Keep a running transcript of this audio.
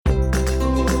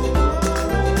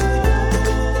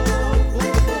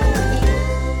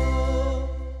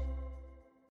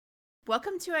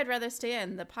Welcome to I'd Rather Stay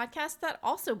In, the podcast that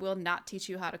also will not teach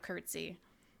you how to curtsy.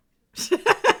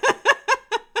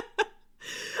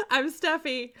 I'm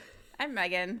Steffi. I'm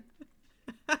Megan.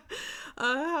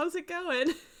 How's it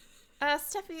going?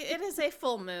 Steffi, it is a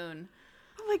full moon.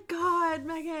 Oh my god,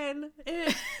 Megan.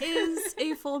 It is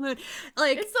a full moon.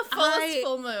 Like, it's the fullest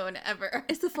full moon ever.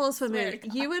 It's the fullest full moon.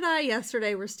 You and I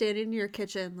yesterday were standing in your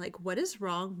kitchen like, what is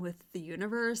wrong with the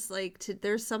universe? Like,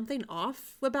 there's something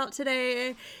off about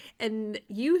today. And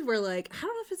you were like, I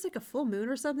don't know if it's like a full moon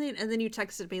or something. And then you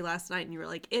texted me last night and you were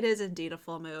like, it is indeed a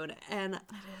full moon. And it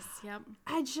is, yep.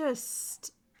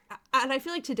 And I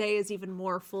feel like today is even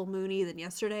more full moony than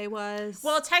yesterday was.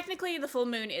 Well, technically the full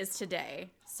moon is today.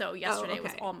 So yesterday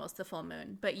was almost the full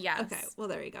moon. But yes. Okay, well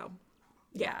there you go.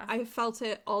 Yeah. I felt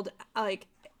it all,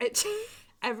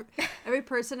 every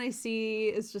person I see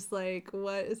is just like,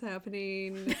 what is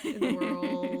happening in the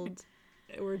world?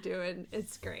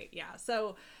 It's great. Yeah.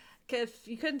 So if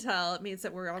you couldn't tell, it means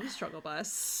that we're on the struggle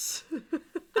bus.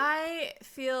 I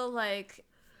feel like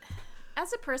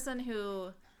as a person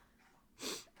who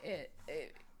it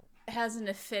has an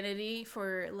affinity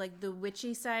for like the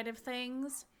witchy side of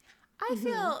things, I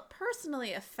feel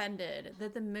personally offended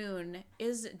that the moon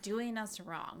is doing us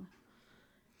wrong.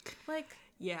 Like,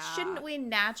 shouldn't we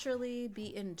naturally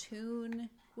be in tune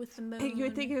with the moon? You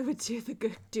would think it would do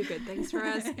good things for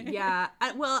us. Yeah.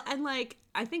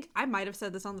 I think I might have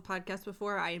said this on the podcast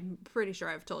before. I'm pretty sure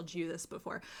I've told you this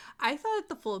before. I thought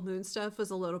the full moon stuff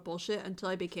was a load of bullshit until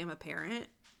I became a parent.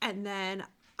 And then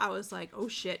I was like, oh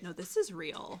shit, no, this is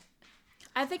real.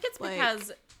 I think it's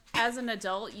because as an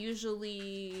adult,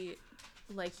 usually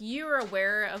like you're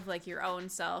aware of like your own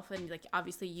self and like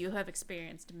obviously you have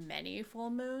experienced many full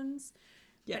moons.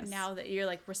 Yes. But now that you're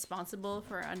like responsible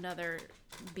for another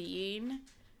being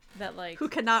that like who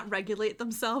cannot regulate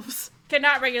themselves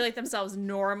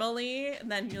normally, and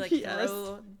then you like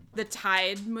throw the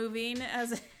tide moving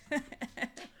as I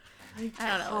don't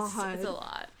know, it's a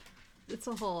lot. It's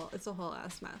a whole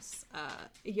ass mess.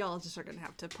 Y'all just are gonna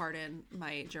have to pardon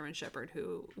my German Shepherd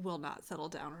who will not settle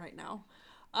down right now.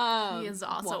 He is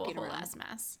also a whole ass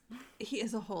mess. He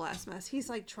is a whole ass mess. He's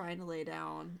like trying to lay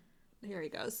down. Here he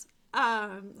goes.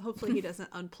 Hopefully he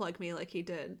doesn't unplug me like he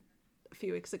did a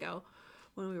few weeks ago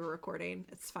when we were recording.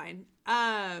 It's fine.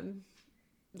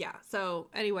 Yeah. So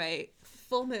anyway,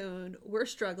 full moon. We're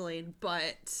struggling,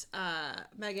 but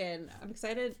Megan, I'm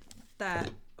excited that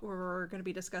we're going to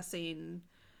be discussing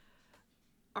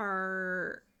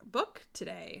our book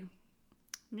today.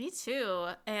 Me too.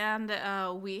 And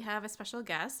we have a special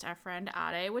guest, our friend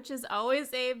Ade, which is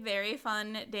always a very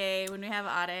fun day when we have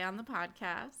Ade on the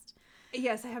podcast.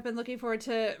 Yes, I have been looking forward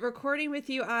to recording with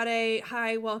you, Ade.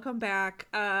 Hi, welcome back.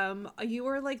 You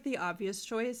were like the obvious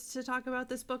choice to talk about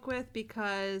this book with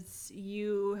because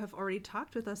you have already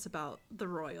talked with us about the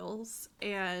royals,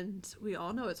 and we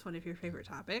all know it's one of your favorite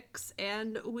topics,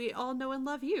 and we all know and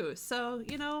love you. So,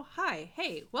 hi,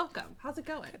 hey, welcome. How's it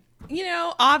going?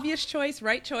 Obvious choice,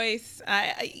 right choice.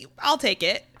 I'll take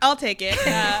it.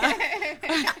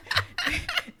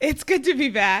 It's good to be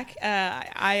back.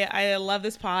 I love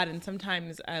this pod, and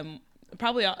sometimes I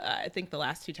think the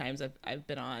last 2 times I've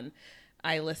been on,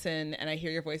 I listen and I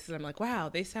hear your voices. I'm like, wow,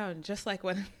 they sound just like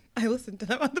when I listened to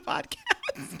them on the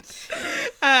podcast.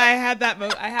 I had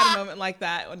a moment like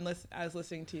that when I was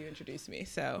listening to you introduce me.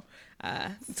 So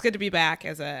it's good to be back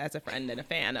as a friend and a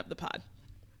fan of the pod.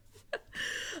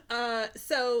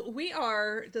 So we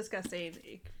are discussing,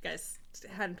 you guys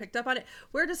hadn't picked up on it,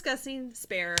 we're discussing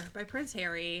Spare by Prince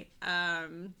Harry.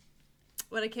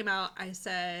 When it came out, I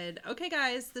said, okay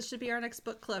guys, this should be our next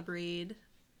book club read,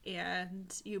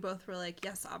 and you both were like,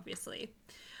 yes, obviously.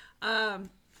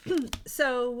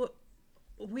 So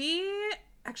the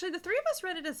 3 of us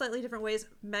read it in slightly different ways.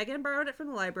 Megan borrowed it from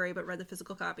the library but read the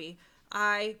physical copy.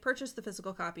 I purchased the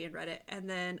physical copy and read it, and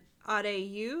then Ade,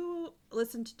 you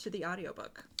listened to the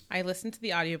audiobook. I listened to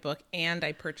the audiobook and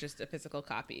I purchased a physical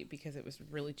copy because it was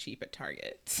really cheap at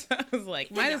Target. So I was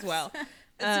like, might as well.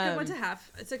 It's a good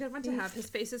one to have. His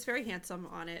face is very handsome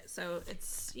on it, so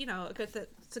it's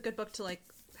it's a good book to like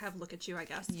have look at you, I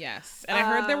guess. Yes, and I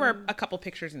heard there were a couple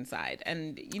pictures inside,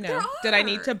 and did I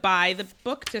need to buy the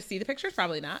book to see the pictures?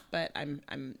 Probably not, but I'm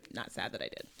not sad that I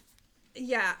did.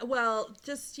 Yeah, well,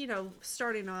 just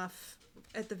starting off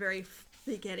at the very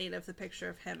beginning of the picture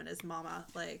of him and his mama,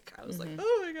 like I was like,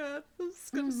 oh my god, I'm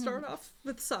just gonna start off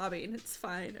with sobbing. It's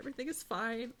fine, everything is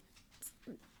fine.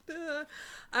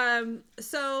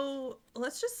 So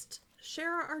let's just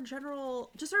share our general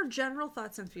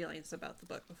thoughts and feelings about the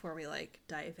book before we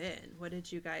dive in. What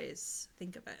did you guys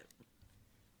think of it?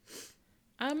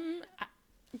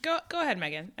 Go ahead,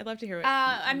 Megan. I'd love to hear it.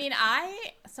 I mean,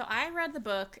 I read the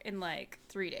book in like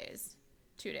 3 days,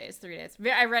 2 days, 3 days.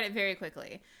 I read it very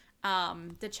quickly.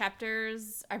 The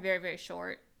chapters are very, very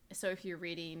short. So if you're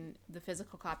reading the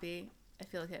physical copy, I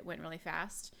feel like it went really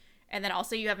fast. And then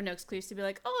also you have no excuse to be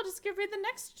like, oh, I'll just read the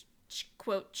next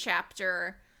quote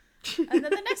chapter, and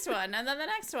then the next one, and then the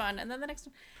next one, and then the next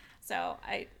one. So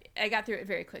I got through it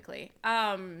very quickly.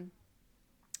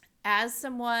 As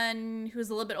someone who's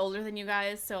a little bit older than you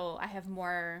guys, so I have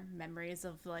more memories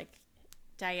of like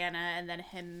Diana and then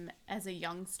him as a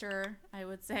youngster, I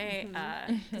would say,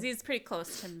 because he's pretty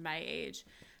close to my age.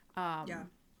 Yeah.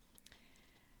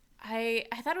 I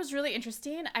thought it was really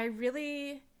interesting. I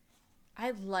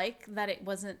like that it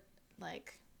wasn't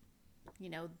like,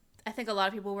 I think a lot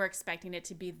of people were expecting it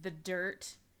to be the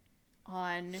dirt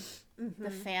on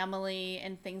the family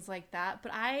and things like that.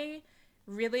 But I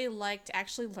really liked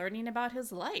actually learning about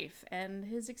his life and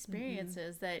his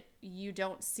experiences that you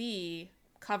don't see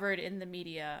covered in the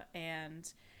media,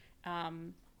 and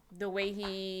the way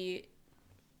he,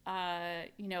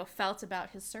 felt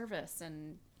about his service.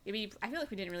 And I mean, I feel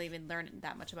like we didn't really even learn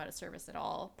that much about his service at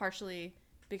all, partially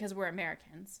because we're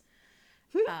Americans.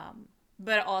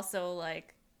 But also,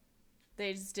 like,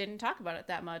 they just didn't talk about it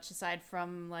that much, aside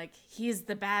from, like, he's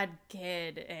the bad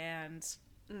kid, and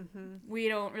we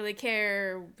don't really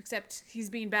care, except he's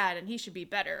being bad, and he should be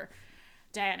better.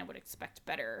 Diana would expect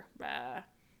better.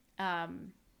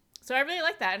 So I really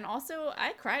like that. And also,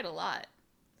 I cried a lot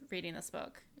reading this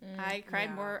book. I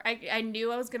cried more. I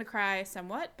knew I was going to cry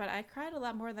somewhat, but I cried a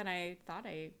lot more than I thought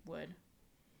I would.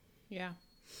 Yeah.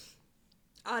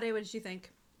 Ade, what did you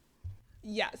think?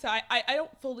 Yeah, so I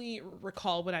don't fully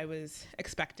recall what I was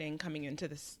expecting coming into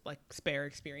this like Spare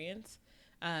experience,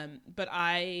 but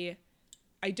I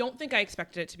don't think I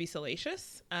expected it to be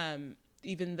salacious,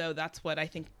 even though that's what I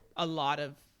think a lot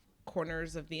of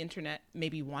corners of the internet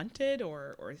maybe wanted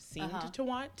or seemed to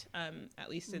want, at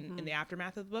least in the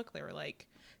aftermath of the book. They were like,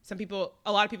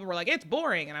 a lot of people were like, it's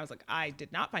boring, and I was like, I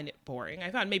did not find it boring. I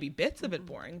found maybe bits of it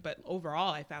boring, but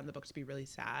overall I found the book to be really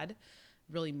sad,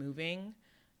 really moving,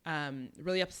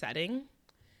 really upsetting.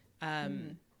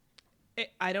 I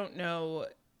don't know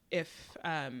if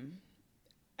I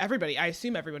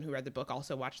assume everyone who read the book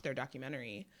also watched their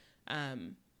documentary,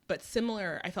 but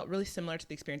I felt really similar to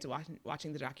the experience of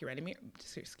watching the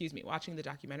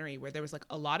documentary, where there was like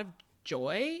a lot of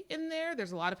joy in there.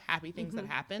 There's a lot of happy things that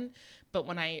happen, but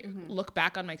when I look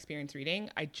back on my experience reading,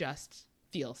 I just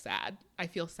feel sad. I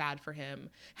feel sad for him.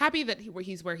 Happy that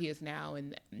he's where he is now,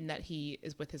 and that he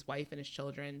is with his wife and his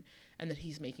children, and that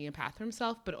he's making a path for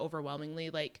himself. But overwhelmingly,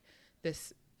 like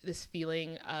this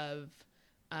feeling of,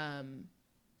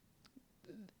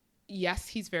 yes,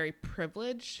 he's very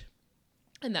privileged,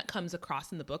 and that comes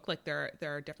across in the book. Like there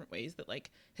are different ways that like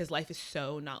his life is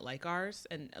so not like ours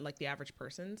and like the average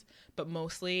person's, but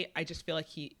mostly I just feel like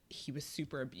he was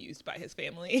super abused by his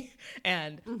family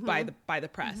and by the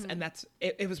press. And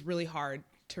it was really hard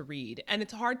to read, and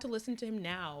it's hard to listen to him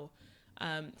now,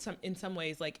 in some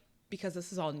ways, like, because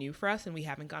this is all new for us and we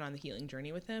haven't gone on the healing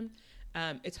journey with him.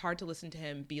 It's hard to listen to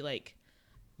him be like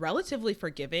relatively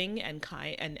forgiving and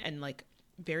kind and like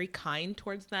very kind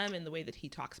towards them in the way that he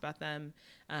talks about them,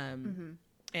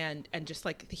 and just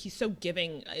like he's so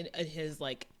giving in his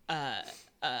like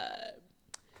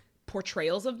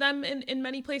portrayals of them in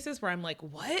many places, where I'm like,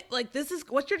 what, like this is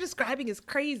what you're describing is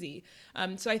crazy.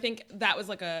 So I think that was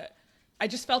like I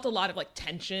just felt a lot of like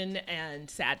tension and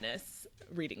sadness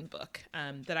reading the book,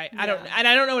 that I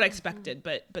don't know what I expected,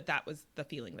 but that was the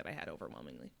feeling that I had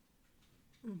overwhelmingly.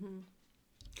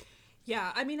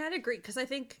 Yeah, I mean, I'd agree, because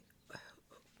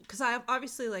I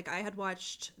obviously, like, I had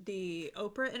watched the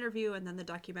Oprah interview and then the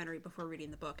documentary before reading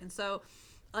the book. And so,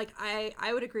 like,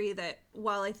 I would agree that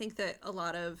while I think that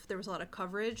there was a lot of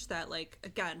coverage that, like,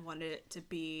 again, wanted it to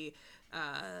be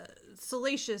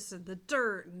salacious and the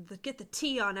dirt and get the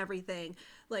tea on everything,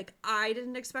 like, I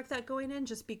didn't expect that going in,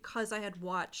 just because I had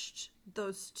watched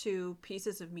those two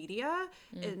pieces of media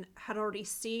and had already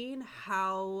seen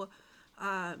how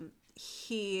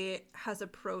he has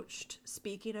approached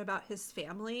speaking about his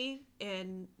family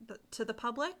to the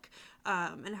public,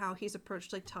 and how he's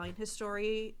approached like telling his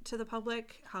story to the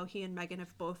public, how he and Megan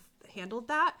have both handled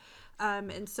that,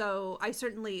 and so I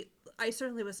certainly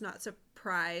was not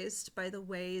surprised by the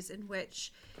ways in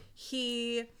which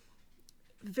he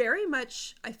very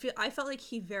much I felt like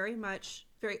he very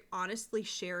honestly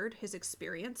shared his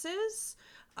experiences,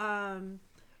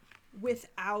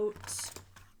 without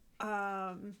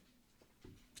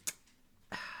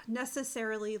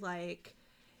necessarily like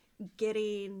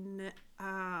getting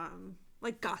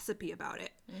like gossipy about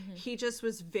it. He just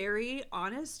was very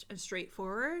honest and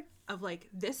straightforward of like,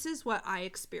 this is what I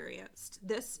experienced.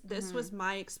 This was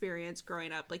my experience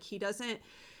growing up. Like he doesn't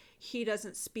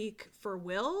speak for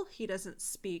Will. He doesn't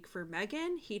speak for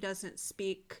Megan. He doesn't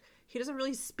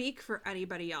really speak for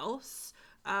anybody else.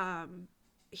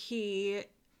 He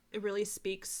really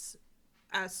speaks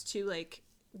as to like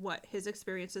what his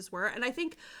experiences were. And I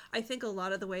think a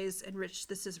lot of the ways in which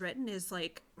this is written is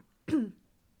like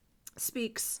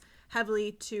speaks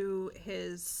heavily to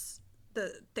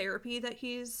the therapy that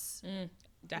he's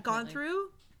gone through.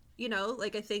 You know,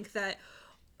 like I think that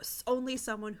only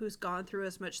someone who's gone through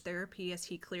as much therapy as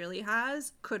he clearly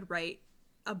has could write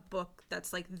a book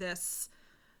that's like this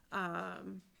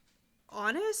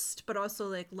honest, but also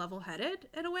like level-headed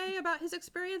in a way about his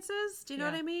experiences. Do you know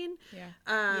what I mean?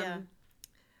 Yeah.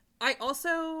 I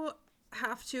also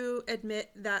have to admit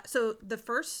that so the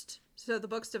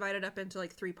book's divided up into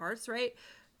like 3 parts, right?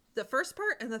 The first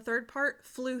part and the third part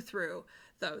flew through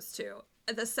those two.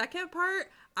 The second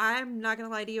part, I'm not gonna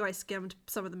lie to you, I skimmed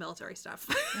some of the military stuff.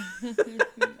 I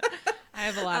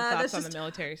have a lot of thoughts on the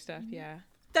military stuff. Yeah.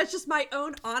 That's just my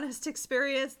own honest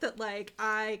experience that like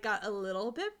I got a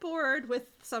little bit bored with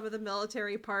some of the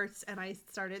military parts and I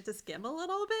started to skim a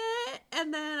little bit,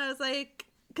 and then I was like,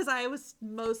 because I was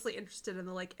mostly interested in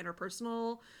the like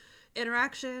interpersonal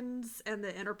interactions and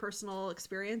the interpersonal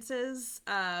experiences,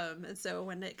 and so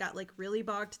when it got like really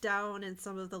bogged down in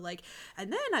some of the like,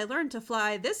 and then I learned to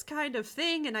fly this kind of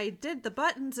thing and I did the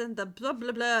buttons and the blah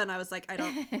blah blah, and I was like,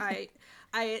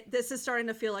 I this is starting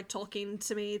to feel like Tolkien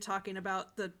to me, talking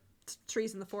about the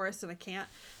trees in the forest, and I can't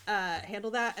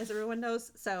handle that, as everyone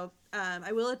knows. So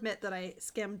I will admit that I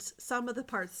skimmed some of the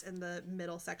parts in the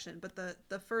middle section, but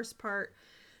the first part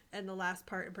and the last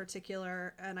part in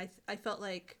particular, and I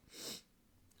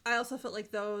also felt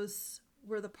like those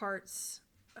were the parts,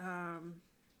 and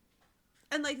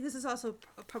like this is also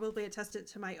probably a testament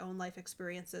to my own life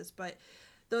experiences, but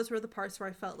those were the parts where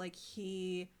I felt like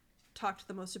he talked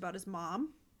the most about his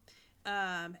mom,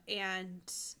 and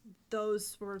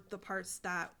those were the parts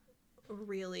that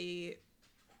really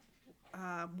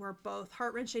were both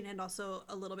heart-wrenching and also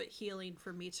a little bit healing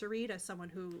for me to read as someone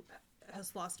who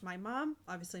has lost my mom,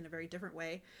 obviously in a very different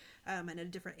way, and at a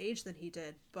different age than he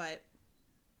did. But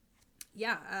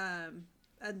yeah,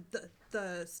 and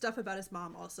the stuff about his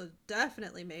mom also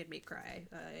definitely made me cry.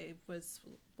 I was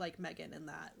like Megan in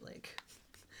that, like,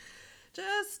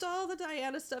 just all the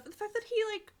Diana stuff. The fact that he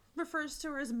like refers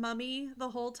to her as mummy the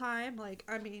whole time, like,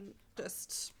 I mean,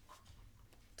 just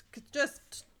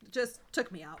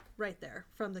took me out right there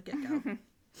from the get-go.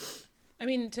 I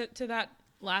mean, to that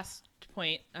last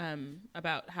point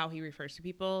about how he refers to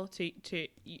people, to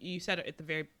you said at the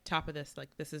very top of this, like,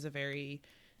 this is a very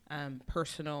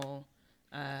personal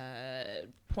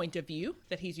point of view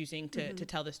that he's using to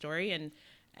tell the story, and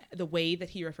the way that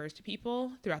he refers to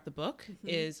people throughout the book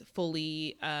is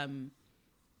fully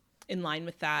in line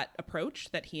with that approach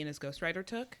that he and his ghostwriter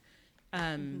took.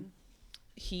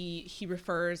 He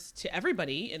refers to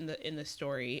everybody in the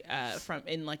story from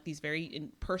in like these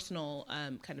very personal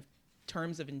kind of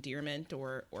terms of endearment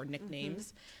or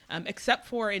nicknames, except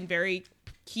for in very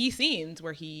key scenes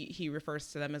where he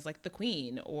refers to them as like the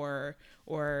Queen or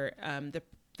the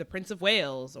Prince of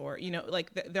Wales, or, you know,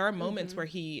 like there are moments where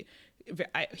he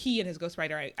and his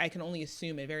ghostwriter, I can only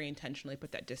assume, it very intentionally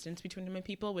put that distance between him and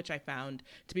people, which I found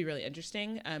to be really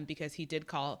interesting, because he did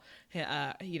call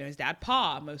his dad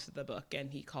Pa most of the book, and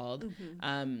he called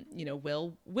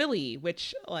Will Willie,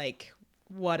 which, like,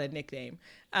 what a nickname.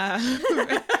 And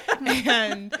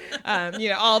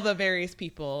all the various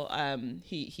people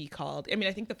he called. I mean,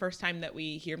 I think the first time that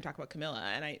we hear him talk about Camilla,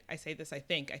 and I say this, I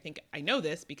know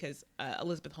this because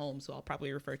Elizabeth Holmes, who I'll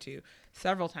probably refer to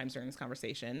several times during this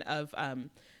conversation, of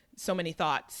So Many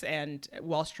Thoughts and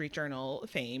Wall Street Journal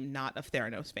fame, not of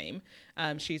Theranos fame.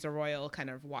 She's a royal kind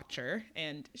of watcher,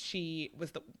 and she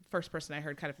was the first person I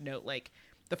heard kind of note, like,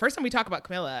 the first time we talk about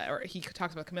Camilla, or he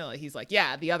talks about Camilla, he's like,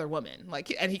 yeah, the other woman.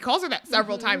 Like, and he calls her that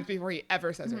several times before he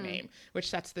ever says her name, which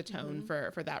sets the tone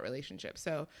for that relationship.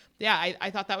 So, yeah, I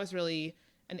thought that was really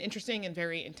an interesting and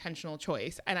very intentional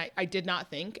choice. And I did not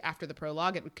think after the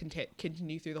prologue it would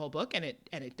continue through the whole book, and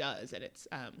it does. And it's,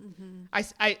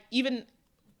 I even,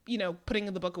 putting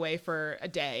the book away for a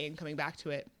day and coming back to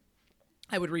it,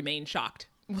 I would remain shocked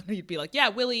when he'd be like, yeah,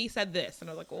 Willie said this. And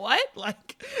I was like, what?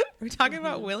 Like, are we talking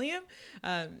about William?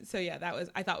 So yeah,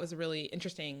 I thought was a really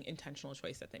interesting intentional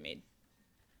choice that they made.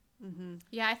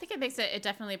 Yeah, I think it makes it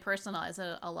definitely personalizes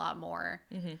it a lot more.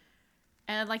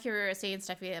 And like you were saying,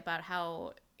 Steffi, about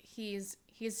how he's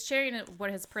sharing what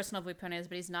his personal viewpoint is,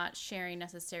 but he's not sharing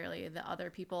necessarily the other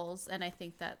people's. And I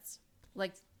think that's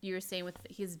like you were saying,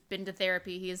 he's been to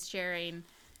therapy, he's sharing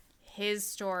his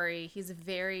story. He's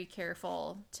very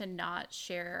careful to not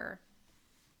share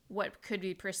what could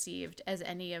be perceived as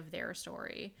any of their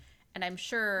story. And I'm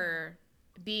sure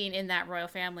being in that royal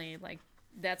family, like,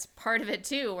 that's part of it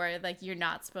too, where like you're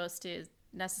not supposed to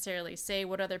necessarily say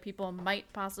what other people might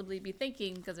possibly be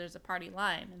thinking because there's a party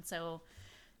line. And so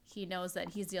he knows that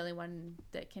he's the only one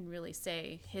that can really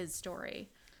say his story.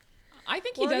 I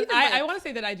think he does. I want to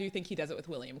say that I do think he does it with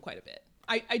William quite a bit.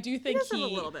 I do think he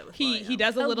does a little bit with he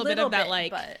does a little bit of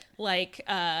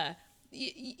that,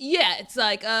 yeah, it's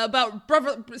like about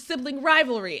brother sibling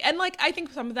rivalry, and like I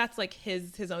think some of that's like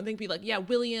his own thing. Be like, yeah,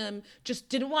 William just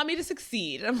didn't want me to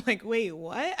succeed. And I'm like, wait,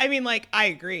 what? I mean, like, I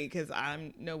agree because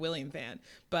I'm no William fan,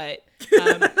 but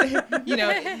you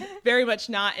know, very much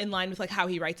not in line with like how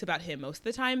he writes about him most of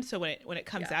the time. So when it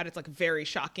comes out, it's like very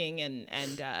shocking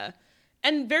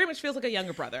and very much feels like a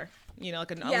younger brother. You know,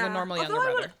 like a normal younger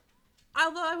brother.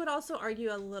 Although I would also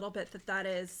argue a little bit that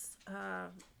is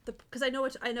because I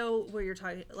know where you're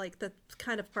talking, like the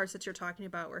kind of parts that you're talking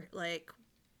about, where like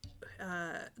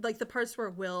the parts where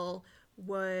Will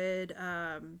would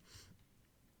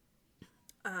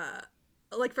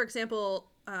like, for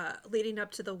example, leading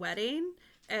up to the wedding,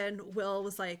 and Will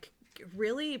was like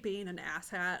really being an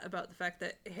asshat about the fact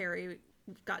that Harry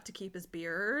got to keep his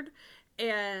beard,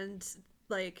 and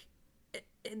like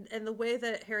and the way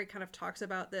that Harry kind of talks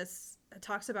about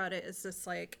it is just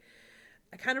like,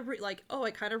 I kind of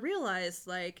realized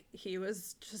like he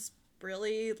was just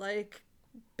really like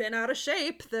been out of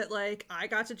shape, that like I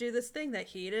got to do this thing that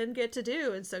he didn't get to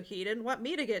do, and so he didn't want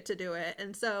me to get to do it.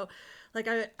 And so like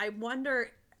I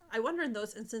wonder in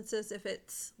those instances if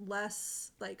it's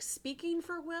less like speaking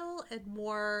for Will and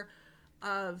more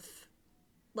of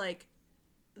like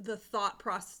the thought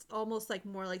process, almost like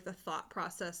more like the thought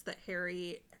process that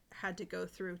Harry had to go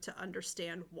through to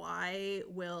understand why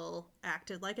Will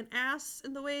acted like an ass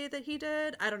in the way that he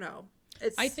did. I don't know.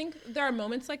 I think there are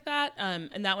moments like that,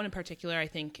 and that one in particular, I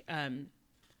think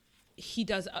he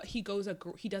does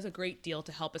a great deal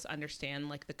to help us understand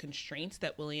like the constraints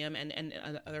that William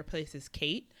and other places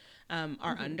Kate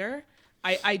are under.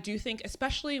 I do think,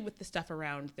 especially with the stuff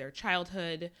around their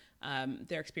childhood,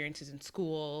 their experiences in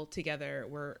school together,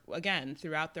 were again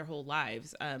throughout their whole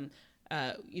lives.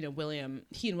 You know,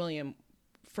 he and William,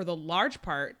 for the large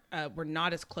part, were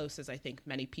not as close as I think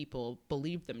many people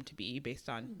believe them to be based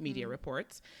on media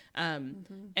reports.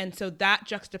 And so that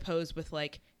juxtaposed with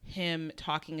like him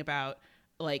talking about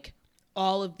like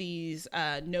all of these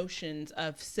notions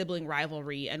of sibling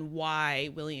rivalry and why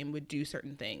William would do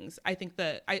certain things. I think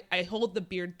that I hold the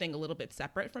beard thing a little bit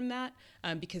separate from that,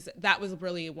 because that was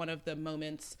really one of the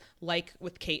moments, like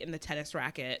with Kate and the tennis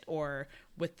racket, or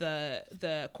with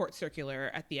the court circular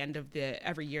at the end of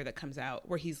every year that comes out,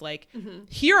 where he's like,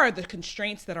 here are the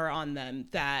constraints that are on them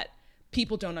that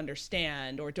people don't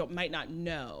understand or might not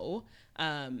know,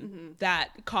 that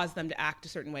caused them to act a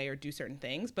certain way or do certain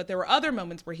things. But there were other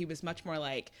moments where he was much more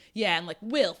like, yeah, and like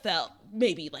Will felt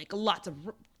maybe like lots of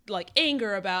like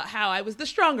anger about how I was the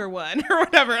stronger one or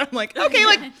whatever. I'm like, okay,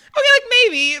 like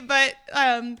maybe, but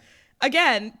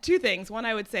again, two things. One,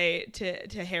 I would say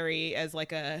to Harry as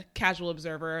like a casual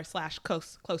observer /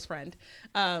 close friend,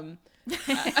 both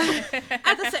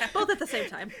at the same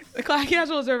time. A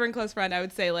casual observer and close friend, I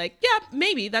would say like, yeah,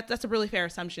 maybe that's a really fair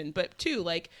assumption. But two,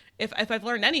 like if I've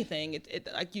learned anything, it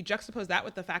like you juxtapose that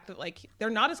with the fact that like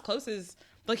they're not as close as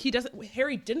like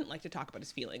Harry didn't like to talk about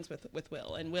his feelings with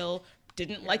Will, and Will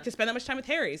didn't like to spend that much time with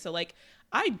Harry. So like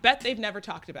I bet they've never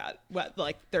talked about what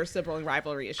like their sibling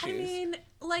rivalry issues. I mean,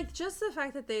 like just the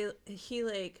fact that he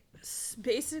like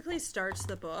basically starts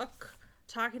the book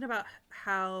talking about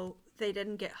how they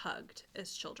didn't get hugged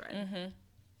as children.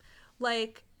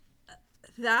 Like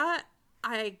that,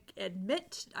 I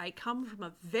admit I come from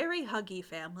a very huggy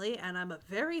family, and I'm a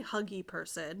very huggy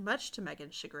person, much to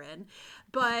Megan's chagrin.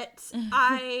 But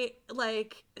I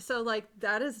like, so like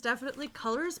that is definitely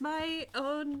colors my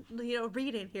own,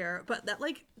 reading here. But that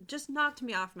like just knocked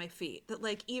me off my feet. That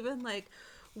like even like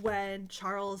when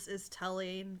Charles is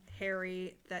telling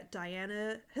Harry that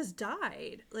Diana has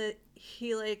died, like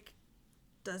he like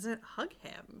doesn't hug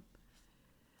him.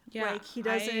 Yeah, like he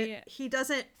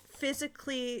doesn't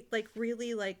physically like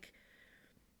really like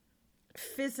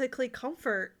physically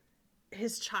comfort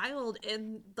his child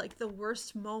in like the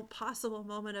worst possible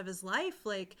moment of his life.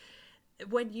 Like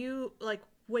when you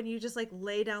just like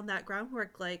lay down that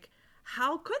groundwork, like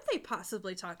how could they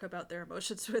possibly talk about their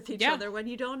emotions with each other when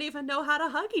you don't even know how to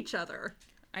hug each other?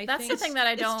 That's the thing that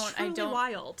I don't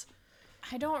wild.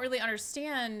 I don't really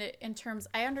understand in terms.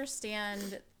 I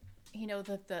understand,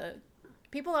 that the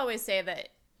people always say that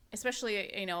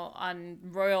especially, you know, on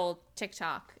royal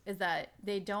TikTok, is that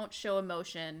they don't show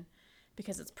emotion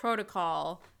because it's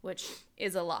protocol, which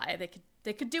is a lie.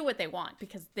 They could do what they want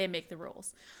because they make the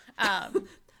rules. But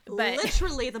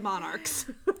literally the monarchs.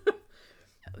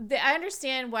 I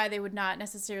understand why they would not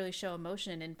necessarily show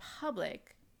emotion in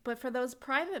public, but for those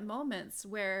private moments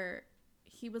where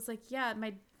he was like, yeah,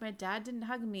 my dad didn't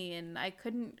hug me and I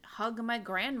couldn't hug my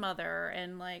grandmother,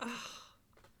 and like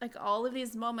all of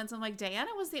these moments, I'm like,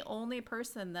 Diana was the only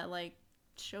person that like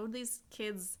showed these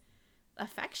kids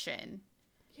affection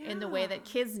in the way that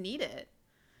kids need it.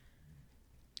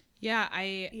 Yeah,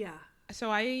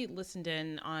 So I listened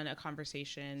in on a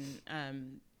conversation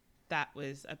that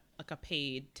was a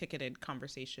paid, ticketed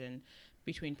conversation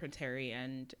between Prince Harry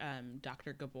and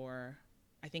Dr. Gabor,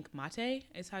 I think Mate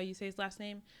is how you say his last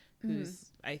name,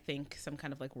 who's, I think, some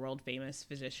kind of like world famous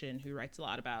physician who writes a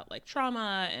lot about like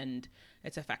trauma and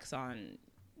its effects on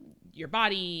your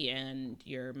body and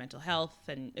your mental health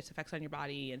and its effects on your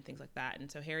body and things like that.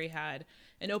 And so Harry had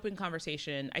an open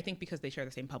conversation, I think because they share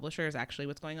the same publisher is actually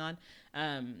what's going on.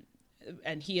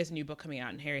 And he has a new book coming out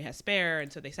and Harry has Spare.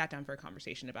 And so they sat down for a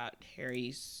conversation about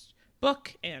Harry's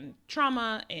book and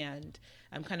trauma and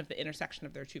kind of the intersection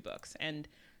of their two books. And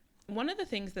one of the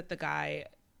things that the guy,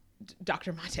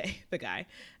 Dr. Mate, the guy,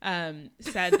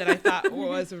 said that I thought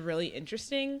was really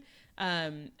interesting.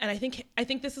 And I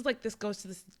think this is like, this goes to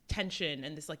this tension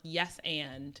and this like yes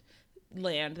and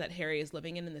land that Harry is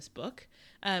living in this book,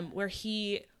 where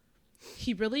he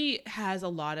really has a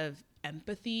lot of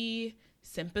empathy,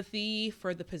 sympathy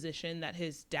for the position that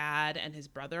his dad and his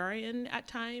brother are in at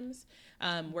times,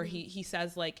 where he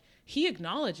says like he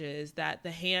acknowledges that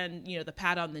the hand, you know, the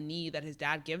pat on the knee that his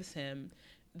dad gives him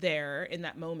there in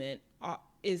that moment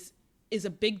is a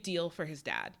big deal for his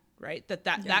dad, right?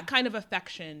 That kind of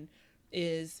affection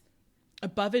is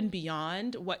above and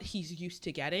beyond what he's used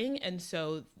to getting, and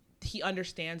so he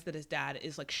understands that his dad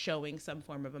is like showing some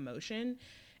form of emotion.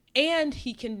 And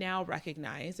he can now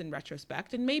recognize in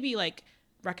retrospect, and maybe like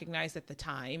recognize at the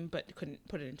time, but couldn't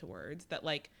put it into words, that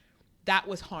like that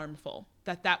was harmful,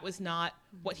 that was not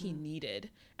what he needed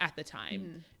at the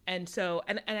time. And so,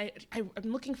 and I'm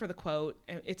looking for the quote.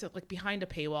 It's like behind a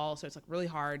paywall, so it's like really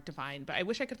hard to find. But I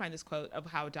wish I could find this quote of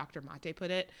how Dr. Mate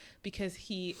put it, because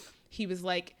he was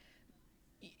like,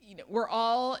 you know, we're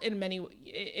all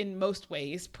in most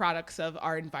ways products of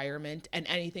our environment and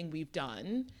anything we've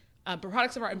done.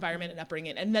 Products of our environment and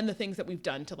upbringing, and then the things that we've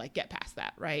done to like get past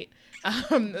that, right?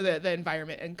 The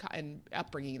environment and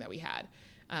upbringing that we had,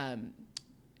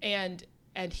 and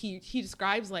he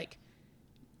describes like,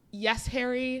 yes,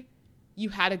 Harry, you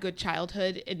had a good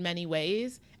childhood in many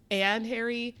ways, and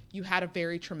Harry, you had a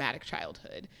very traumatic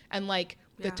childhood, and like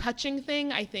the touching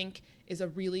thing, I think, is a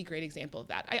really great example of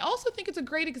that. I also think it's a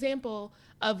great example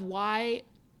of why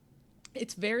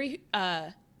it's very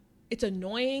it's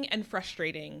annoying and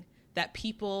frustrating that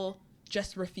people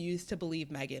just refuse to believe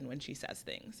Meghan when she says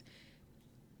things.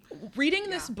 Reading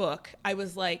this book, I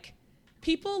was like,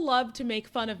 people love to make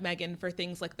fun of Meghan for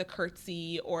things like the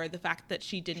curtsy or the fact that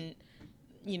she didn't,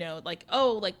 you know, like,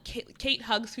 oh, like Kate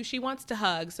hugs who she wants to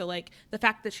hug. So like the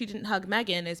fact that she didn't hug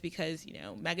Meghan is because, you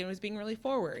know, Meghan was being really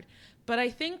forward. But I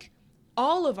think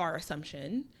all of our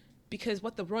assumption, because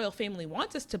what the royal family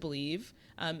wants us to believe,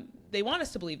 they want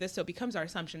us to believe this, so it becomes our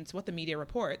assumption. It's what the media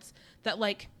reports, that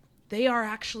like they are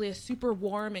actually a super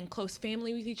warm and close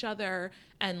family with each other,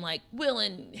 and like Will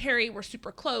and Harry were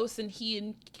super close, and he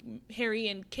and Harry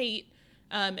and Kate,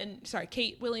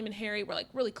 Kate, William, and Harry were like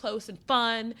really close and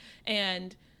fun.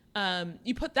 And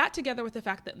you put that together with the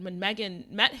fact that when Meghan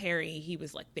met Harry, he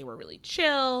was like, they were really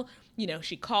chill. You know,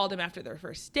 she called him after their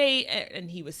first date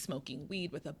and he was smoking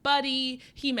weed with a buddy.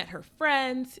 He met her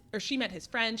friends, or she met his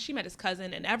friends, she met his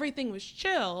cousin, and everything was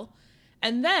chill.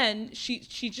 And then she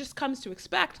just comes to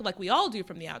expect, like we all do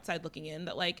from the outside looking in,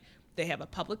 that like they have a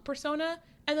public persona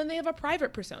and then they have a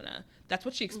private persona. That's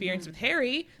what she experienced with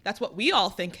Harry. That's what we all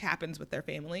think happens with their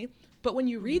family. But when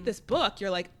you read this book,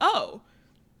 you're like, oh,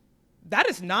 that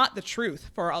is not the truth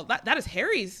for all that. That is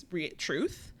Harry's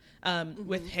truth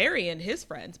with Harry and his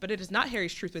friends, but it is not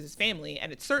Harry's truth with his family,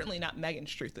 and it's certainly not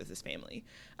Meghan's truth with his family.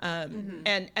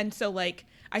 And so like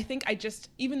I think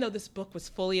even though this book was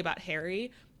fully about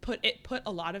Harry, put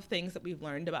a lot of things that we've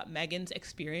learned about Meghan's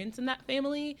experience in that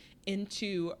family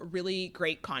into really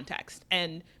great context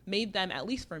and made them, at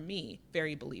least for me,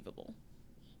 very believable.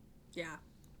 Yeah,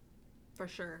 for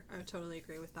sure. I would totally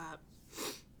agree with that.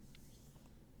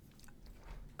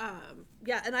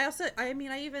 Yeah, and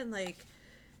I even like,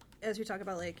 as we talk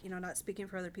about like, you know, not speaking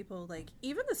for other people, like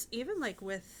even like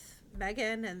with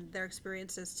Meghan and their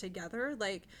experiences together,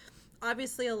 like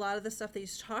obviously a lot of the stuff that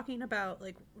he's talking about,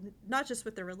 like not just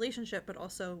with the relationship, but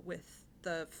also with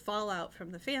the fallout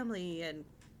from the family and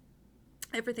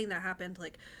everything that happened,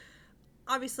 like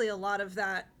obviously a lot of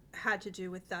that had to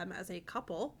do with them as a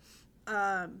couple.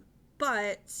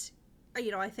 But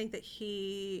you know, I think that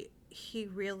he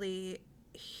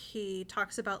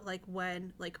talks about like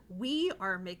when like we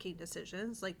are making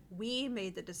decisions, like we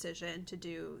made the decision to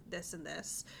do this and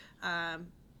this,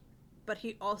 but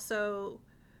he also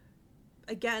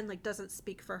again like doesn't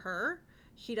speak for her.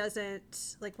 He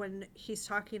doesn't, like when he's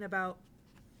talking about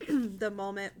the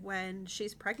moment when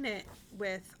she's pregnant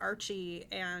with Archie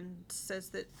and says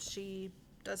that she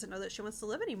doesn't know that she wants to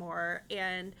live anymore,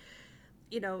 and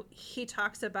you know, he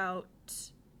talks about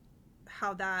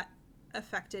how that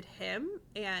affected him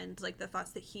and like the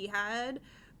thoughts that he had,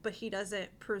 but he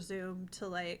doesn't presume to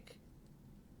like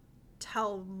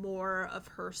tell more of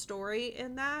her story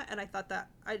in that. And I thought that,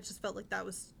 I just felt like that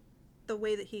was the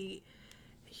way that he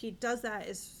does that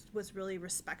was really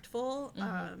respectful.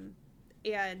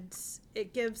 And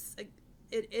it gives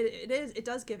it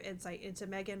does give insight into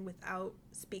Megan without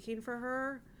speaking for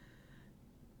her,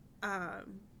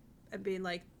 and being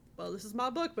like, well, this is my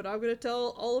book, but I'm going to tell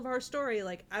all of our story.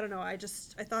 Like, I don't know. I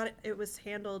thought it was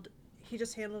handled, he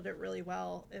just handled it really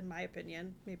well, in my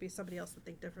opinion. Maybe somebody else would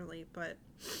think differently, but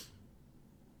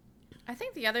I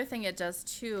think the other thing it does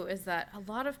too is that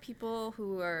a lot of people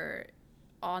who are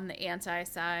on the anti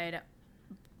side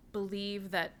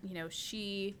believe that, you know,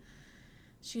 she's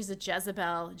a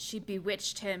Jezebel and she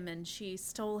bewitched him and she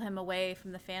stole him away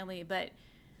from the family. But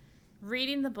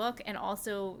reading the book and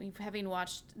also having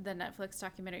watched the Netflix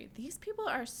documentary, these people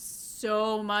are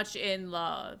so much in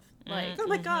love. Like, oh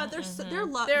my God, their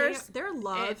love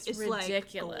is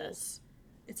ridiculous.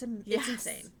 Like it's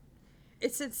insane.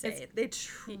 It's insane. They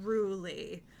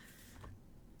truly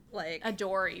like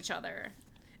adore each other.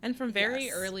 And from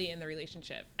very early in the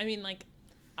relationship. I mean, like,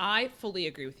 I fully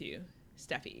agree with you,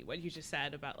 Steffi, what you just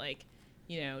said about, like,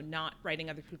 you know, not writing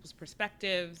other people's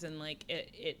perspectives, and like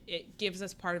it gives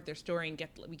us part of their story and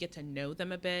we get to know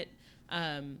them a bit,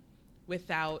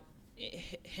 without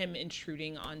him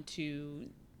intruding onto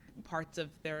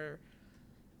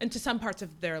some parts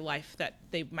of their life that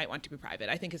they might want to be private.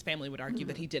 I think his family would argue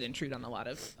that he did intrude on a lot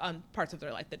of parts of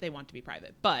their life that they want to be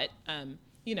private. But,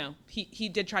 you know, he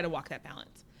did try to walk that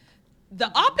balance. The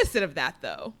opposite of that,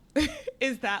 though,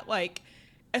 is that, like,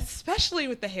 especially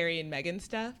with the Harry and Meghan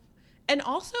stuff, and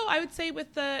also I would say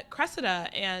with the Cressida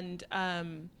and,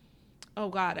 oh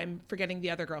God, I'm forgetting the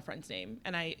other girlfriend's name.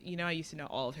 And I used to know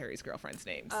all of Harry's girlfriends'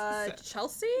 names.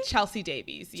 Chelsea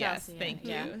Davies. Yes, thank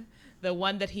you. The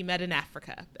one that he met in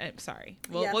Africa. I'm sorry.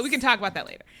 Well, we can talk about that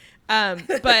later.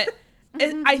 But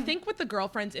I think with the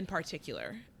girlfriends in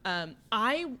particular,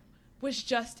 I was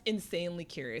just insanely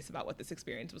curious about what this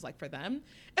experience was like for them,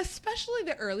 especially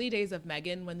the early days of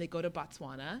Meghan when they go to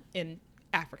Botswana in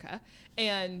Africa,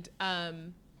 and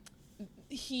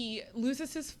he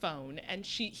loses his phone, and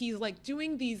he's like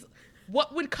doing these,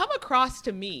 what would come across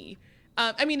to me,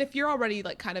 I mean, if you're already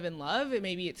like kind of in love,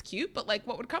 maybe it's cute, but like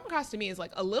what would come across to me is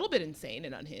like a little bit insane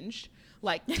and unhinged.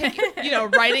 Like,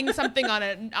 writing something on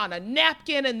a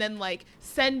napkin and then like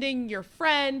sending your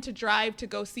friend to drive to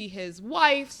go see his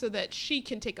wife so that she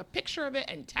can take a picture of it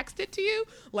and text it to you.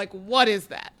 Like, what is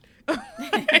that?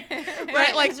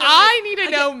 Right? Like, I need to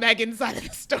know Meghan's side of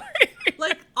the story.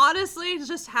 Like, honestly,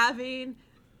 just having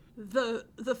the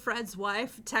friend's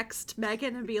wife text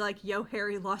Meghan and be like, yo,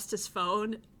 Harry lost his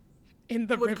phone in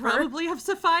the would river probably have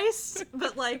sufficed.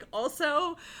 But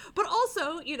also,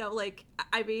 you know, like,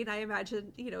 I mean, I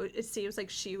imagine, you know, it seems like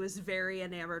she was very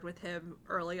enamored with him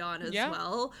early on as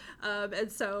well.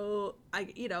 And so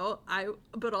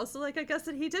but also, like, I guess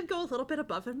that he did go a little bit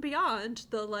above and beyond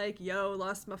the, like, yo,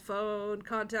 lost my phone,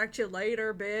 contact you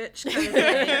later, bitch, kind of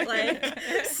thing. Like,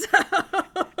 so.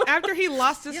 After he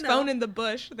lost his phone in the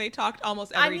bush, they talked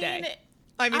almost every day.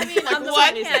 I mean, like, on the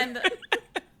what?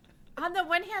 On the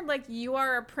one hand, like, you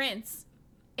are a prince,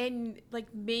 and like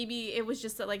maybe it was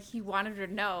just that like he wanted her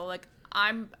to know, like,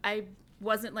 I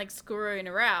wasn't like screwing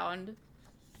around.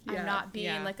 I'm not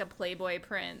being like a playboy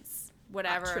prince,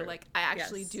 whatever. Like, I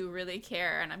actually do really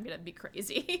care, and I'm gonna be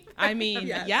crazy. I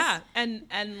mean,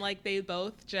 and like they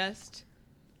both just,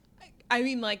 I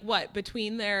mean, like, what,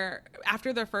 between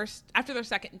after their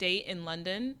second date in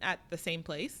London at the same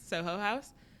place, Soho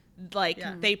House. Like,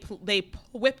 they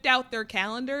whipped out their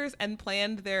calendars and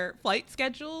planned their flight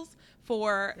schedules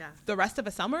for the rest of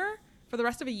a summer, for the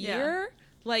rest of a year.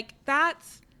 Like,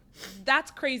 that's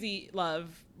crazy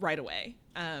love right away.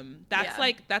 That's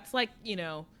like, you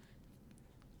know,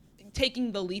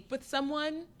 taking the leap with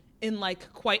someone in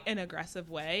like quite an aggressive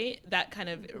way that kind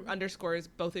of underscores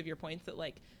both of your points that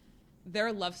like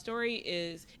their love story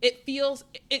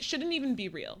it shouldn't even be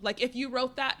real. Like if you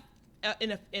wrote that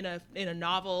in a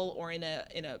novel or in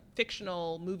a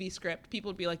fictional movie script, people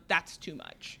would be like, that's too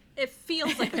much. It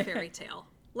feels like a fairy tale.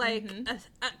 Like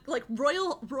like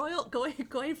royal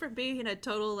going from being a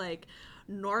total like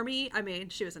normie. I mean,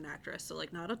 she was an actress, so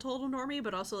like not a total normie,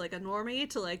 but also like a normie,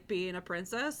 to like being a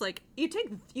princess. Like you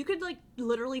could like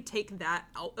literally take that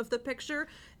out of the picture.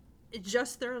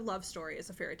 Just their love story is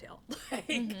a fairy tale.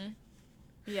 Like,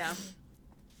 yeah.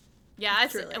 Yeah,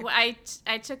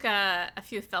 I took a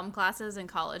few film classes in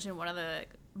college, and one of the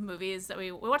movies that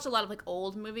we watched a lot of like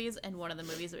old movies, and one of the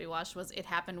movies that we watched was It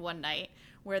Happened One Night,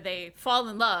 where they fall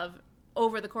in love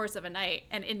over the course of a night.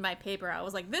 And in my paper I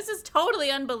was like, this is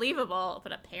totally unbelievable,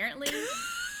 but apparently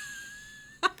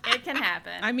it can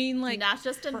happen. I mean, like, not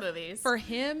just in movies. For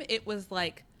him it was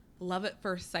like love at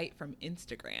first sight from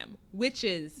Instagram, which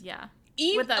is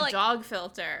with a like, dog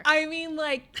filter. I mean,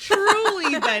 like,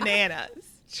 truly bananas.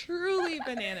 Truly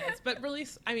bananas. But really,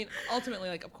 I mean, ultimately,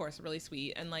 like, of course, really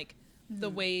sweet. And, like, the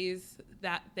ways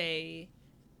that they,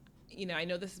 you know, I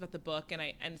know this is about the book,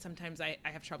 and sometimes I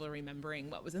have trouble remembering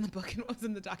what was in the book and what was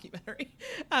in the documentary.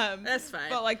 That's fine.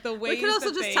 But, like, the ways we could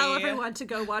also just tell everyone to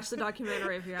go watch the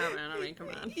documentary if you haven't. I mean, come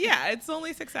on. Yeah, it's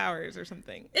only 6 hours or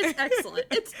something. It's excellent.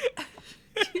 It's...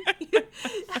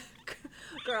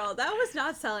 Girl, that was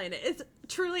not selling it. It's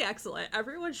truly excellent.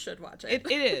 Everyone should watch it.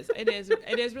 It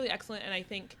is really excellent, and I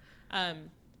think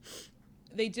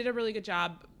they did a really good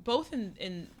job, both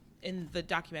in the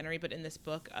documentary, but in this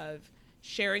book, of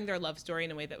sharing their love story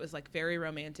in a way that was like very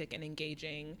romantic and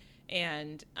engaging,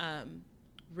 and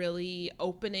really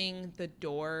opening the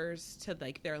doors to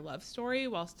like their love story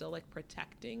while still like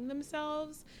protecting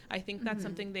themselves. I think that's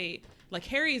something they like.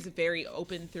 Harry is very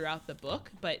open throughout the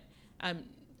book, but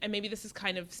and maybe this is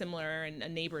kind of similar and a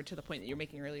neighbor to the point that you're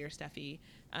making earlier, Steffi,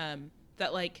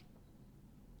 that like,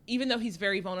 even though he's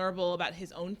very vulnerable about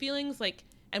his own feelings, like,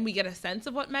 and we get a sense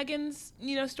of what Megan's,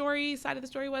 you know, side of the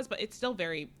story was, but it's still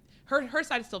very, her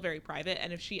side is still very private.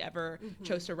 And if she ever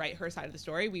chose to write her side of the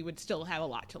story, we would still have a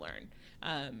lot to learn,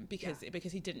 because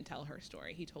he didn't tell her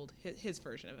story. He told his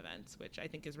version of events, which I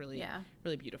think is really,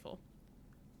 really beautiful.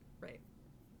 Right.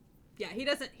 Yeah. He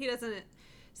doesn't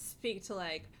speak to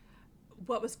like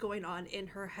what was going on in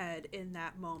her head in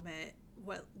that moment,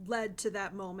 what led to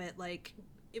that moment, like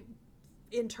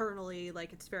internally.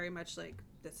 Like, it's very much like,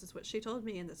 this is what she told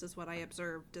me, and this is what I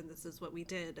observed, and this is what we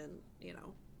did, and you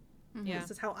know,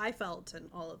 this is how I felt, and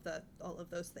all of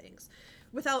those things,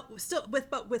 without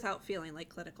feeling like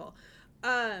clinical.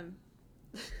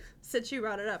 Since you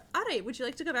brought it up, Ade, would you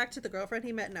like to go back to the girlfriend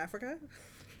he met in Africa?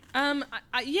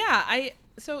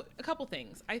 So a couple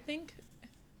things. I think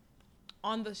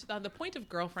on the point of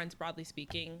girlfriends, broadly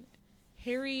speaking,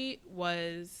 Harry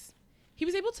was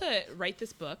able to write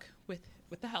this book with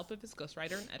the help of his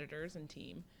ghostwriter and editors and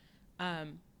team,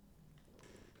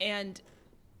 and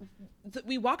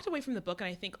we walked away from the book, and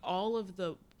I think all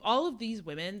of these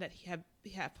women that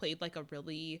have played like a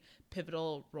really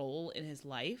pivotal role in his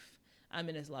life,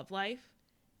 in his love life,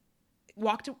 we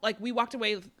walked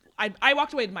away. I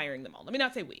walked away admiring them all. Let me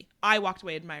not say we. I walked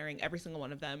away admiring every single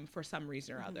one of them for some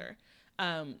reason or other.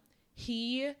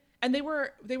 They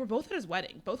were both at his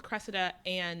wedding, both Cressida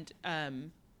and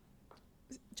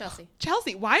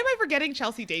Chelsea. Why am I forgetting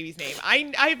Chelsea Davies' name?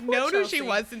 I've known who she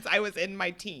was since I was in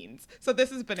my teens, so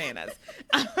this is bananas.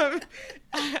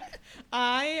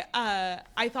 I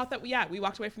thought that we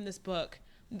walked away from this book.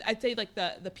 I'd say like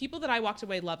the people that I walked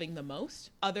away loving the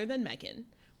most, other than Megan,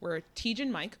 were Tej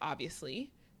and Mike,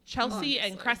 obviously, Chelsea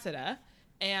and Cressida,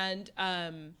 and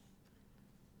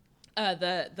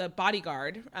the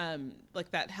bodyguard,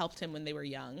 like that helped him when they were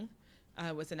young,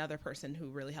 was another person who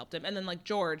really helped him. And then like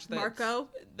George, Marco,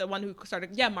 the one who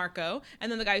started, Marco,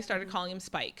 and then the guy who started calling him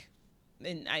Spike.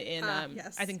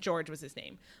 Yes. I think George was his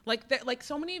name. Like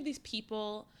so many of these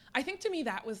people, I think to me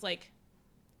that was like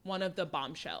one of the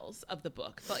bombshells of the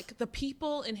book. Like the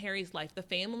people in Harry's life, the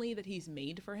family that he's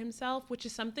made for himself, which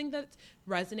is something that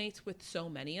resonates with so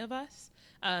many of us.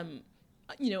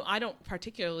 You know, I don't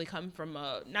particularly come from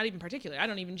I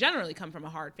don't even generally come from a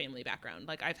hard family background.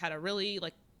 Like I've had a really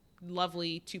like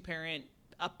lovely 2-parent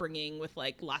upbringing with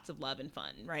like lots of love and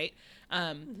fun, right?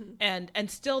 And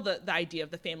still the idea of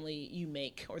the family you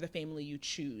make or the family you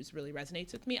choose really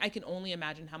resonates with me. I can only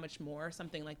imagine how much more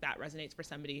something like that resonates for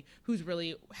somebody who's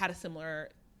really had a similar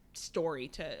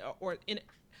story or in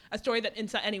a story that in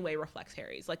any way reflects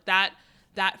Harry's. Like that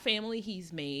family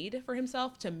he's made for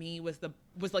himself, to me, was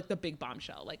like the big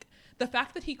bombshell. Like the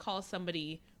fact that he calls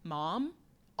somebody mom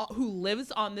who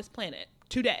lives on this planet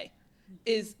today,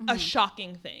 is a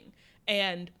shocking thing.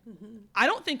 And I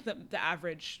don't think that the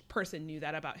average person knew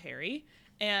that about Harry.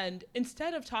 And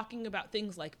instead of talking about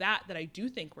things like that I do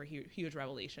think were huge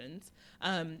revelations,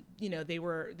 they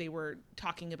were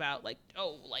talking about like,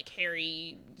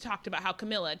 Harry talked about how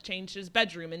Camilla changed his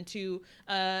bedroom into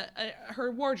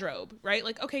her wardrobe, right?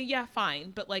 Like, okay, yeah, fine.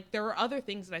 But like, there were other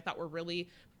things that I thought were really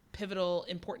pivotal,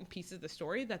 important pieces of the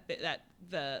story that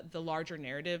the larger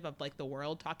narrative of like the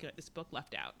world talking about this book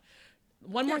left out.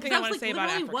 One more thing I want to say about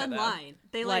Africa, one though. line.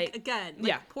 They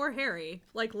poor Harry.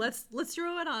 Like, let's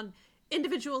throw it on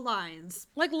individual lines.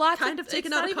 Like lots kind of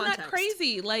taken out of context. That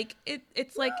crazy. Like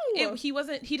it's like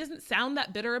he doesn't sound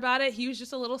that bitter about it. He was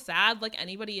just a little sad, like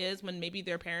anybody is when maybe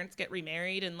their parents get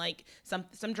remarried and like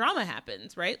some drama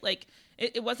happens, right? Like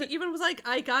it wasn't. He even was like,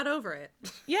 I got over it.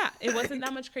 Yeah, it wasn't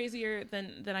that much crazier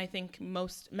than I think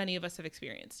many of us have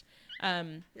experienced.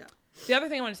 The other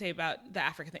thing I want to say about the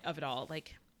Africa thing of it all,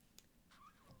 like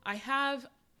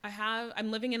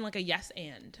I'm living in like a yes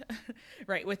and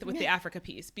right with the Africa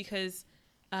piece, because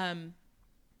I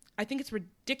think it's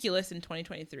ridiculous in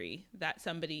 2023 that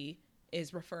somebody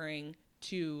is referring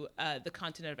to the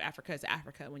continent of Africa as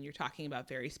Africa when you're talking about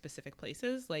very specific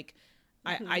places. Like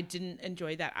I didn't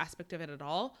enjoy that aspect of it at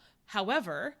all.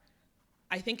 However,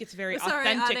 I think it's very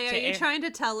authentic. Ade, are you trying to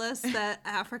tell us that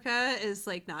Africa is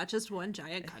like not just one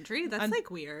giant country? That's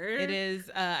like weird. It is,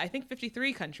 I think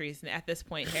 53 countries at this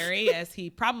point, Harry, as he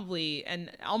probably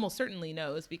and almost certainly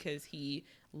knows because he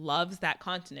loves that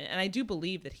continent. And I do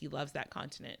believe that he loves that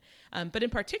continent. But in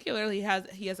particular, he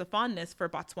has a fondness for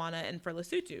Botswana and for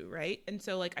Lesotho, right? And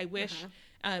so like I wish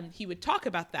he would talk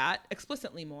about that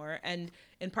explicitly more. And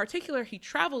in particular, he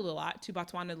traveled a lot to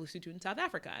Botswana, Lesotho, and South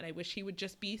Africa. And I wish he would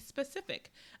just be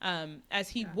specific, as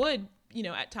he would,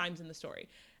 at times in the story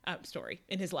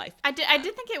in his life. I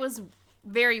did think it was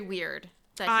very weird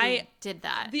that he did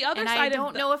that. The other and side I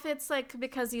don't know if it's like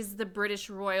because he's the British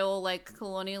royal like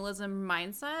colonialism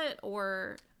mindset,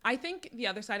 or I think the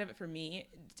other side of it for me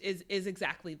is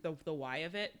exactly the why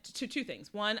of it. Two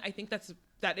things. One, I think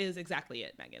that is exactly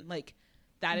it, Megan. Like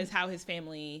that is how his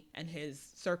family and his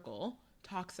circle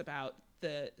talks about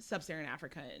the sub-Saharan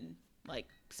Africa and like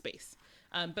space.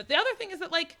 But the other thing is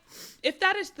that like, if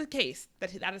that is the case,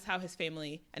 that is how his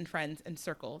family and friends and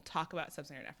circle talk about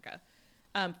sub-Saharan Africa,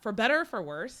 for better or for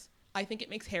worse, I think it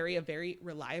makes Harry a very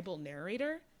reliable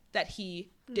narrator that he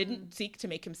didn't seek to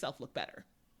make himself look better.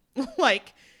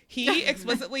 Like he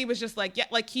explicitly was just like, yeah,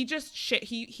 like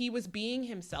he was being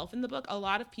himself in the book. A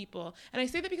lot of people, and I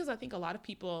say that because I think a lot of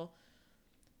people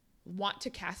want to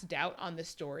cast doubt on the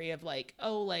story of like,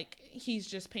 oh, like he's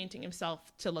just painting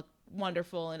himself to look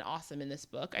wonderful and awesome in this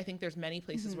book. I think there's many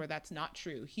places where that's not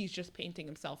true. He's just painting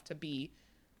himself to be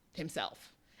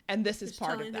himself. And this is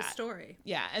part of that story.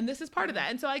 Yeah. And this is part of that.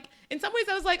 And so like, in some ways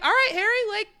I was like, all right,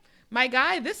 Harry, like my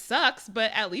guy, this sucks, but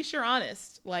at least you're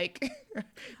honest. Like,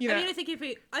 you know, I mean,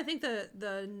 I think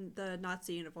the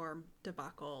Nazi uniform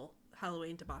debacle,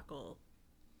 Halloween debacle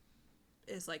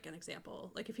is like an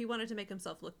example. Like if he wanted to make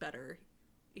himself look better,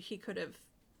 he could have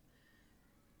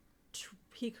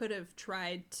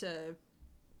tried to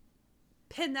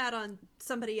pin that on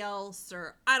somebody else,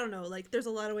 or I don't know, like there's a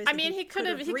lot of ways. I mean, he could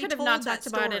have not talked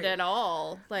about it at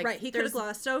all. Like, right, he could have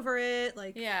glossed over it.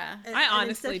 Like, yeah, I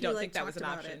honestly don't think that was an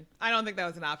option. I don't think that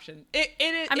was an option.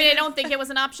 I don't think it was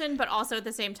an option, but also at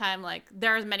the same time, like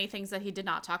there are many things that he did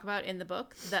not talk about in the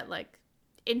book that, like,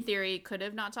 in theory, could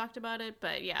have not talked about it.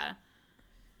 But yeah,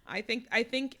 I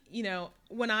think you know,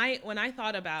 when I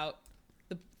thought about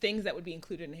the things that would be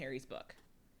included in Harry's book,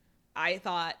 I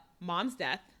thought mom's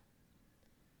death,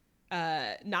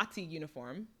 Nazi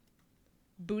uniform,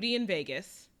 booty in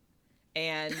Vegas,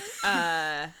 and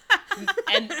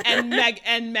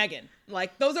and Megan.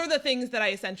 Like those are the things that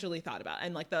I essentially thought about,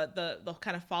 and like the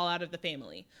kind of fallout of the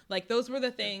family. Like those were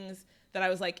the things that I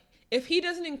was like, if he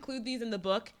doesn't include these in the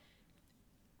book,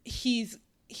 he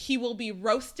will be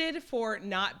roasted for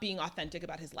not being authentic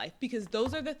about his life, because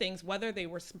those are the things, whether they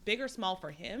were big or small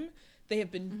for him, they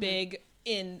have been big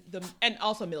in the, and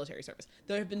also military service,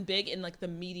 they have been big in like the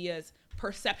media's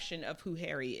perception of who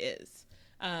Harry is,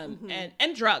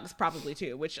 and drugs probably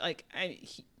too, which like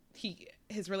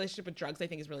his relationship with drugs I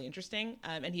think is really interesting,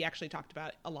 and he actually talked about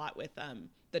it a lot with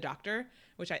the doctor,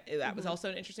 which that was also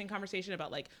an interesting conversation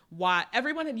about like why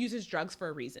everyone uses drugs for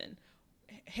a reason.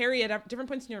 Harry, at different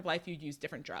points in your life, you'd use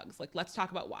different drugs. Like, let's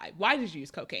talk about why. Why did you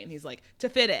use cocaine? He's like, to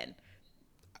fit in.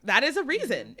 that is a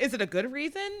reason. Is it a good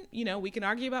reason? You know, we can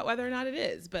argue about whether or not it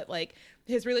is, but like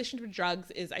his relationship with drugs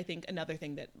is, I think, another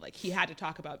thing that like he had to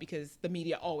talk about because the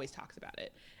media always talks about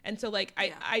it. And so like,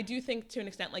 I do think to an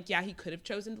extent, like, yeah, he could have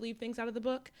chosen to leave things out of the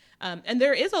book. And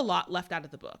there is a lot left out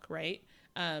of the book. Right.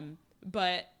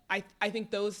 But I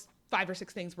think those 5 or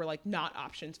 6 things were like not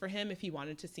options for him if he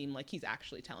wanted to seem like he's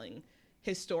actually telling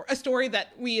his story, a story that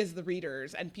we as the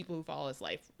readers and people who follow his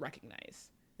life recognize,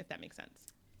 if that makes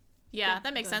sense. Yeah,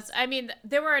 that makes sense. I mean,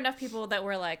 there were enough people that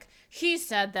were like, he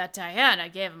said that Diana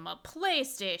gave him a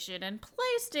PlayStation and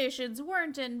PlayStations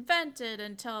weren't invented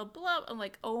until blah. I'm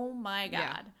like, oh my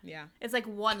God. Yeah. It's like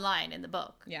one line in the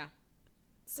book. Yeah.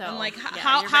 So I'm like,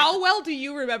 yeah, how well do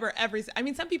you remember I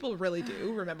mean, some people really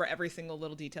do remember every single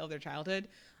little detail of their childhood.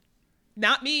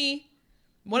 Not me.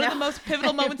 One of the most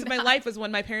pivotal moments of my life was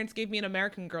when my parents gave me an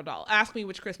American Girl doll. Ask me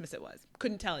which Christmas it was.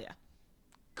 Couldn't tell you.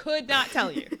 Could not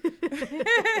tell you.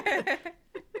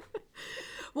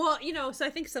 Well, you know, so I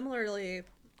think similarly,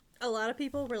 a lot of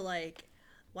people were like,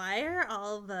 why are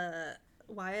all the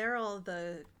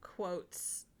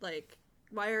quotes, like,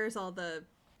 oh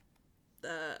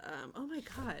my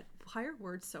God, why are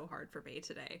words so hard for me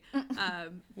today?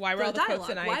 Why were all the quotes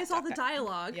in Why is all the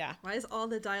dialogue? Yeah. Why is all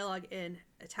the dialogue in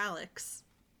italics?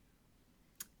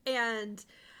 And,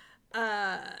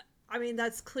 I mean,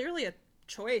 that's clearly a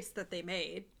choice that they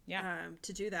made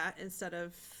to do that instead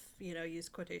of, you know, use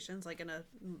quotations like in a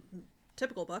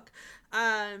typical book.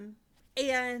 And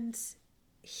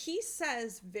he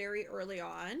says very early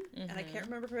on, and I can't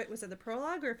remember if it was in the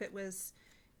prologue or if it was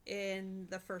in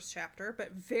the first chapter,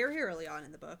 but very early on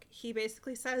in the book, he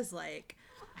basically says, like,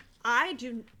 I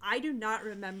do not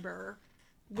remember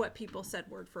what people said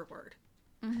word for word.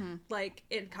 Like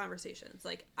in conversations,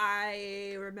 like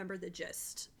I remember the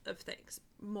gist of things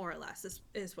more or less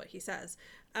is what he says.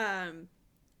 And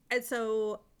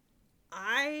so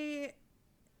I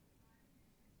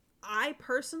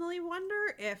personally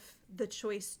wonder if the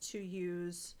choice to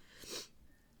use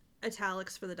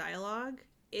italics for the dialogue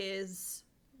is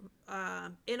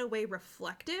in a way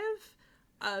reflective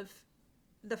of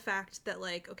the fact that,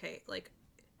 like, okay, like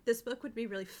this book would be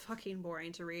really fucking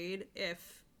boring to read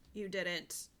if you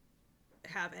didn't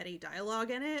have any dialogue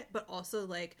in it, but also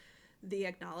like the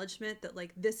acknowledgement that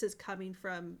like this is coming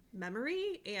from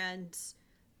memory and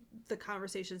the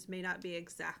conversations may not be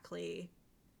exactly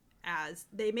as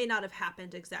they may not have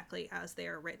happened exactly as they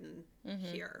are written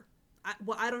here.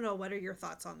 I don't know. What are your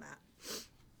thoughts on that?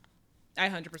 I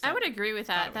 100%. I would agree with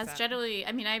that. That's generally,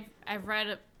 I mean, I've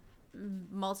read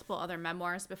multiple other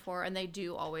memoirs before, and they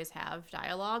do always have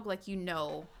dialogue. Like, you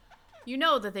know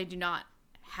that they do not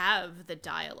have the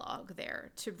dialogue there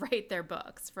to write their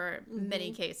books for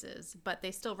many cases, but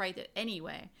they still write it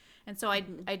anyway. And so I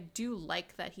do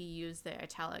like that he used the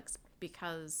italics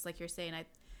because, like you're saying,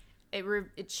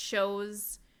 it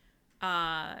shows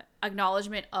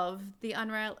acknowledgement of the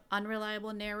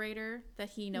unreliable narrator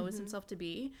that he knows himself to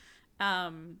be.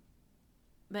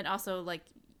 But also, like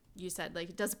you said, like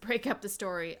it does break up the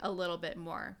story a little bit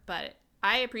more. But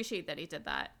I appreciate that he did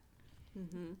that.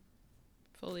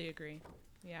 Fully agree.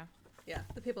 Yeah. Yeah.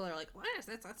 The people are like, what is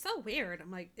that? That's so weird. I'm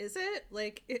like, is it?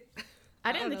 Like, it...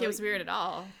 I didn't think it was weird at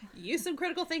all. Use some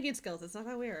critical thinking skills. It's not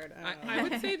that weird. I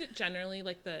would say that generally,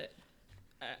 like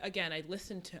again, I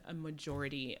listened to a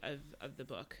majority of the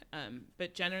book,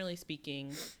 but generally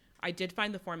speaking, I did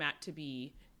find the format to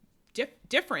be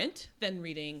different than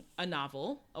reading a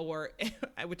novel,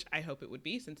 which I hope it would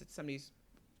be since it's somebody's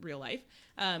real life.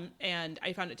 And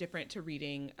I found it different to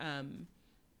reading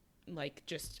like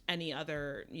just any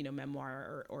other,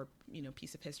 memoir or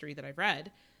piece of history that I've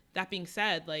read. That being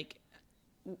said, like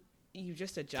you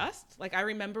just adjust. Like I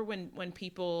remember when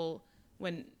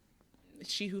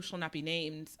She Who Shall Not Be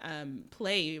Named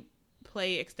play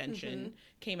extension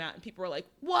came out and people were like,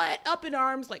 what? Up in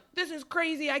arms, like this is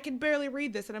crazy, I can barely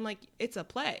read this. And I'm like, it's a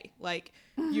play. Like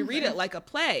you read it like a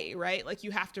play, right? Like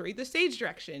you have to read the stage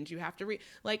directions, you have to read,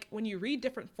 like when you read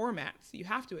different formats you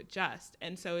have to adjust.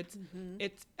 And so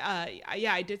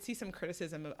I did see some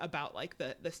criticism about like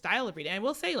the style of reading. I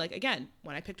will say, like, again,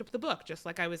 when I picked up the book, just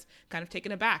like I was kind of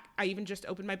taken aback, I even just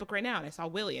opened my book right now and I saw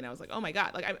Willie and I was like, oh my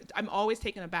God, like I'm always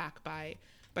taken aback by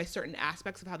certain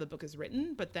aspects of how the book is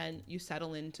written, but then you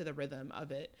settle into the rhythm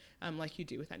of it, like you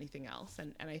do with anything else.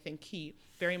 And I think he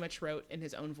very much wrote in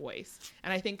his own voice.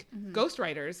 And I think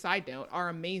ghostwriters, side note, are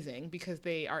amazing because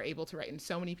they are able to write in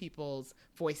so many people's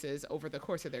voices over the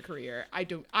course of their career.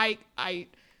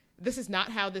 This is not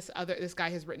how this guy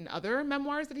has written other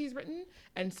memoirs that he's written.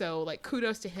 And so like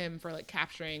kudos to him for like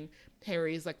capturing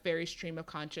Harry's like very stream of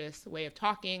conscious way of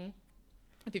talking.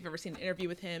 if you've ever seen an interview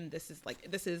with him, this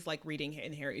is like reading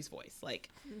in Harry's voice. Like,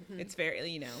 it's very,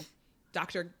 you know,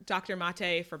 Dr.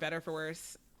 Mate, for better or for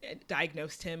worse,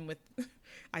 diagnosed him with,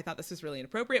 I thought this was really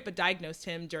inappropriate, but diagnosed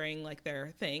him during like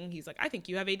their thing. He's like, I think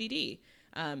you have ADD.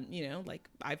 You know, like,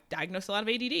 I've diagnosed a lot of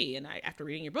ADD, and after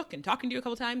reading your book and talking to you a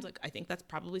couple times, like, I think that's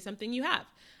probably something you have.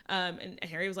 And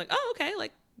Harry was like, oh, okay,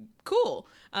 like, cool.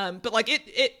 But like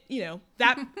it, you know,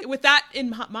 that with that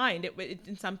in mind, it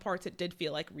in some parts it did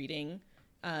feel like reading,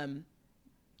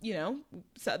 you know,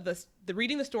 so the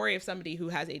reading the story of somebody who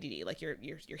has ADD. Like, you're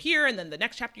here, and then the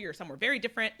next chapter you're somewhere very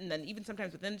different, and then even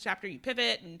sometimes within the chapter you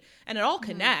pivot, and it all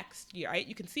connects. Right?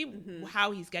 You can see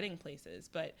how he's getting places,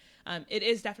 but it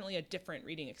is definitely a different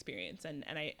reading experience, and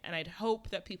I'd hope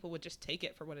that people would just take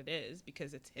it for what it is,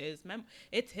 because it's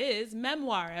his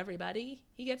memoir. Everybody,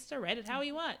 he gets to write it how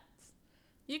he wants.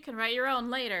 You can write your own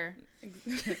later.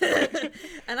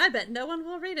 And I bet no one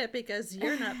will read it because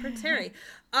you're not Prince Harry.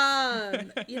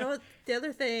 You know, the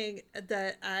other thing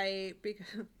that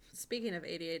speaking of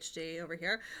ADHD over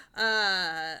here,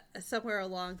 somewhere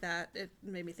along that, it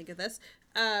made me think of this.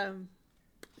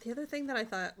 The other thing that I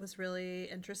thought was really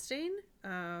interesting,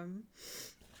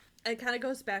 it kind of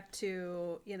goes back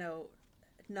to, you know,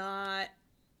 not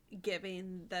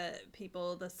giving the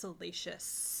people the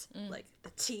salacious, like the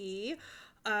tea.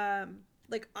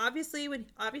 Like,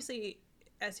 obviously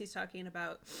as he's talking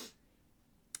about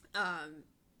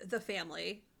the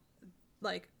family,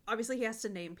 like, obviously he has to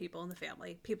name people in the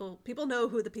family. People know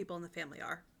who the people in the family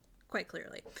are, quite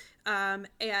clearly. And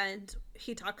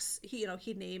he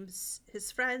names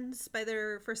his friends by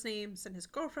their first names, and his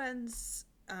girlfriends,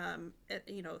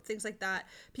 you know, things like that.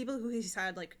 People who he's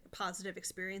had like positive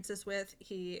experiences with,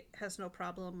 he has no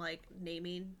problem like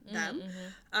naming them.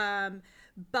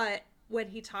 But when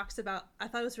he talks about, I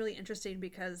thought it was really interesting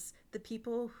because the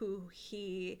people who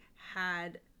he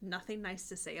had nothing nice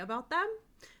to say about them,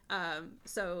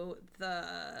 so the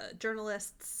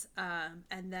journalists,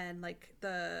 and then like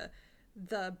the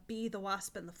bee, the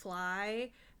wasp, and the fly,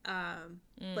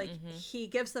 like he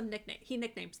gives them he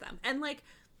nicknames them, and like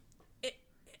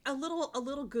a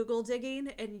little Google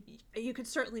digging, and you could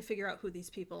certainly figure out who these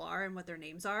people are and what their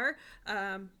names are,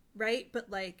 right? But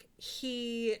like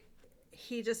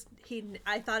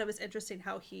I thought it was interesting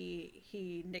how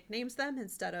he nicknames them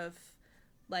instead of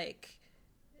like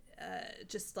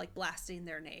just like blasting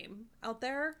their name out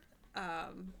there.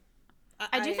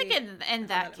 I do think in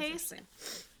that case,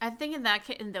 I think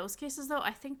in those cases though,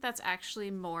 I think that's actually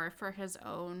more for his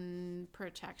own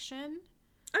protection.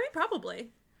 I mean,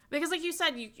 probably. Because like you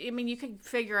said, you could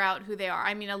figure out who they are.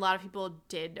 I mean, a lot of people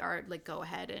go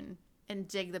ahead and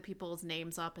dig the people's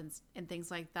names up and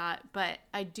things like that. But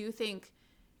I do think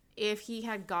if he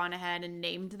had gone ahead and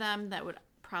named them, that would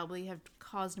probably have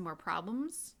caused more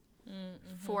problems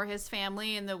for his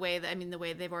family in the way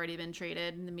they've already been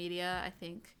treated in the media. I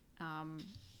think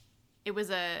it was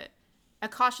a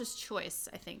cautious choice,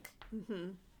 I think.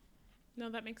 No,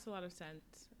 that makes a lot of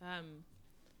sense.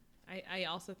 I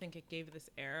also think it gave this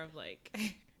air of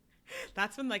like,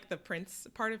 that's when like the Prince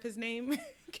part of his name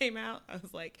came out. I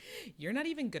was like, you're not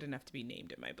even good enough to be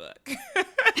named in my book.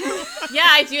 Yeah,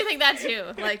 I do think that too.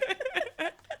 Like,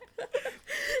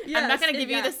 yes, I'm not going to give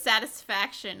you the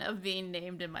satisfaction of being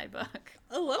named in my book.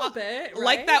 A little bit, right?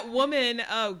 Like that woman,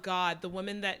 oh God, the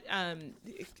woman that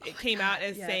it came out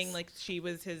as saying like she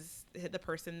was the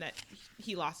person that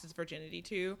he lost his virginity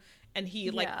to. And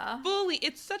he like fully,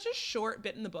 it's such a short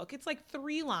bit in the book. It's like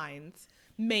 3 lines,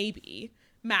 maybe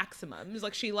maximum. It's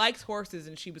like she likes horses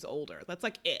and she was older. That's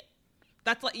like it.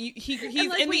 That's like he's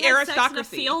like, in the aristocracy.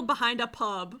 Sex in a field behind a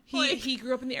pub. He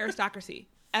grew up in the aristocracy.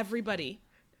 Everybody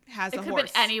has a horse. It could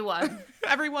have been anyone.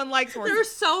 Everyone likes horses. There are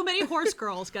so many horse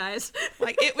girls, guys.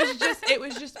 Like it was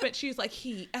just. But she's like,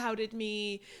 he outed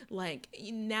me. Like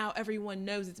now everyone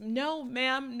knows it's no,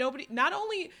 ma'am. Nobody. Not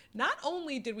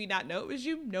only did we not know it was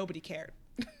you, nobody cared.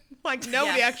 Like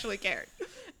nobody actually cared.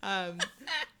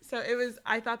 So it was.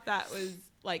 I thought that was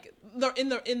like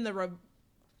the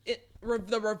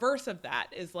reverse of that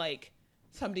is like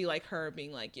somebody like her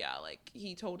being like, yeah, like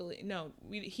he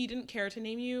didn't care to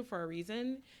name you for a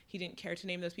reason. He didn't care to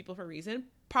name those people for a reason.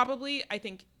 Probably, I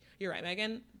think you're right,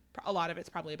 Megan. A lot of it's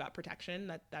probably about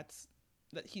protection. That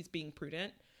he's being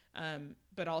prudent.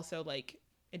 But also like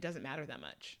it doesn't matter that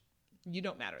much. You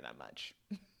don't matter that much.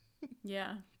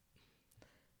 Yeah.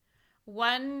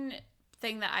 One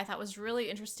thing that I thought was really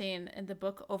interesting in the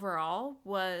book overall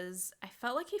was I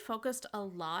felt like he focused a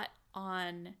lot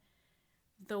on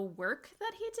the work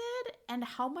that he did and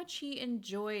how much he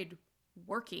enjoyed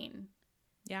working.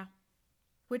 Yeah.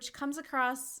 Which comes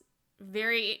across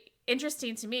very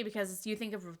interesting to me because you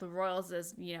think of the royals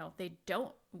as, you know, they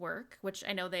don't work, which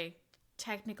I know they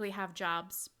technically have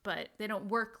jobs, but they don't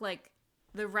work like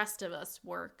the rest of us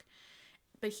work.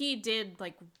 But he did,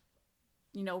 like,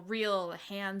 you know, real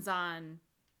hands-on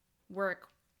work,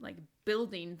 like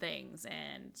building things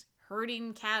and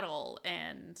herding cattle,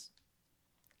 and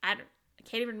I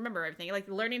can't even remember everything, like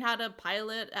learning how to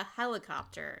pilot a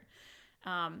helicopter.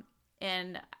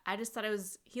 And I just thought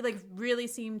he like really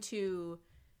seemed to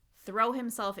throw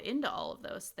himself into all of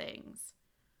those things.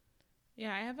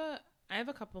 Yeah, I have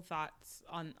a couple thoughts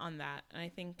on that. And I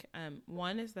think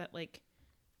one is that, like,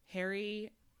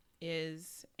 Harry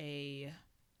is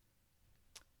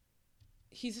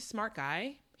he's a smart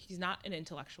guy. He's not an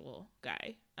intellectual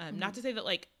guy. Not to say that,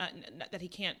 like, that he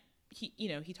can't, you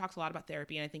know, he talks a lot about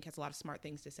therapy and I think has a lot of smart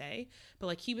things to say, but,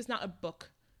 like, he was not a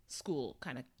book school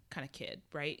kind of kid,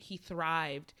 right? He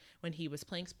thrived when he was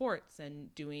playing sports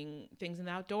and doing things in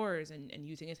the outdoors and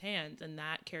using his hands, and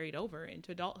that carried over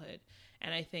into adulthood.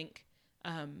 And I think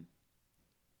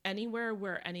anywhere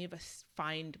where any of us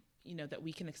find, you know, that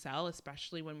we can excel,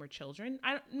 especially when we're children,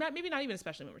 maybe not even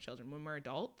especially when we're children, when we're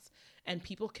adults, and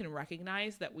people can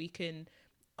recognize that we can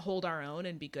hold our own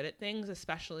and be good at things,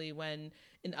 especially when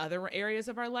in other areas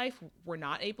of our life we're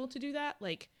not able to do that.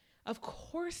 Like, of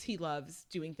course he loves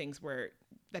doing things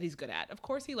that he's good at. Of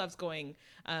course he loves going,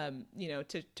 you know,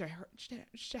 to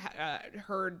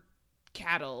herd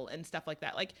cattle and stuff like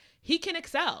that. Like, he can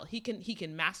excel, he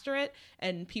can master it,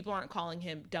 and people aren't calling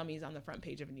him dummies on the front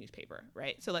page of a newspaper,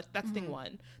 right? So that's thing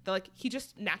one, that, like, he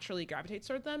just naturally gravitates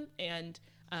toward them. And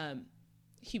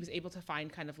he was able to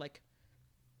find kind of, like,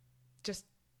 just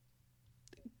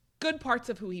good parts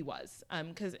of who he was,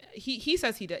 because he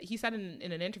says he said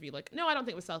in an interview, like, no, I don't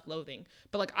think it was self-loathing,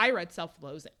 but, like, I read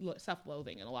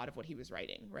self-loathing in a lot of what he was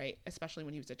writing, right? Especially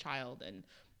when he was a child, and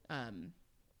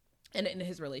in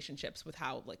his relationships with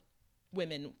how, like,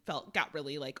 women got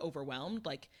really, like, overwhelmed,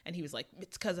 like, and he was like,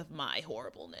 it's because of my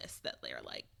horribleness that they're,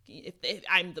 like, if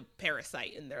I'm the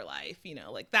parasite in their life, you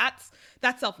know, like, that's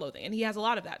self-loathing, and he has a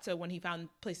lot of that. So when he found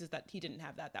places that he didn't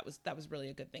have that was really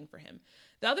a good thing for him.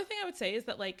 The other thing I would say is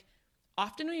that, like,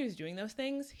 often when he was doing those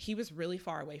things, he was really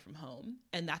far away from home,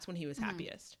 and that's when he was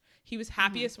happiest. He was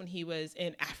happiest when he was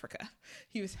in Africa.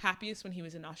 He was happiest when he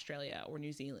was in Australia or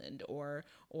New Zealand or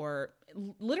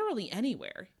literally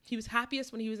anywhere. He was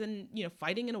happiest when he was in, you know,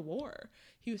 fighting in a war.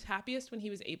 He was happiest when he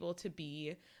was able to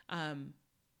be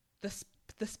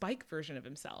the Spike version of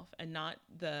himself and not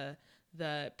the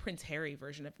Prince Harry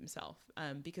version of himself,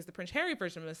 because the Prince Harry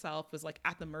version of himself was, like,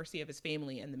 at the mercy of his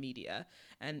family and the media,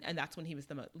 and that's when he was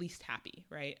the least happy,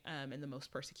 right? And the most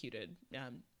persecuted.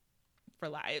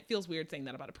 It feels weird saying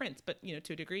that about a prince, but, you know,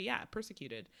 to a degree, yeah,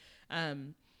 persecuted.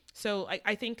 So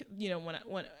I think, you know,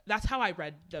 when that's how I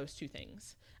read those two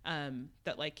things,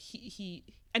 that, like, he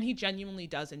genuinely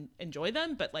does enjoy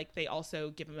them, but, like, they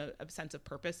also give him a sense of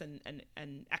purpose and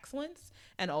excellence.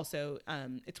 And also,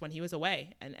 it's when he was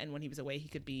away, and when he was away, he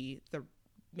could be the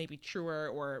maybe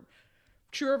truer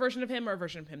version of him, or a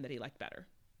version of him that he liked better.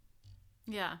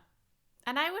 Yeah.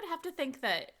 And I would have to think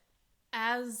that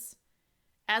as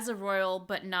a royal,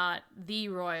 but not the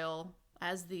royal,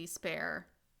 as the spare,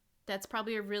 that's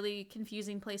probably a really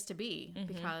confusing place to be,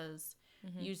 because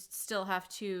you still have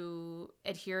to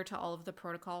adhere to all of the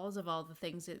protocols of all the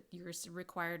things that you're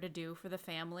required to do for the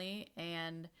family,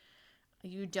 and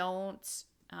you don't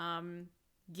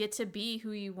get to be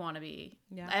who you want to be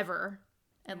ever,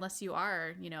 unless you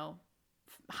are, you know,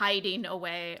 hiding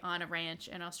away on a ranch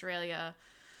in Australia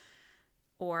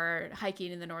or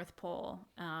hiking in the North Pole.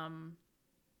 I'm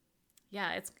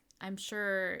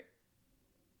sure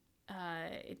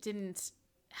it didn't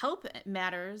help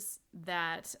matters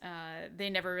that they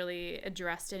never really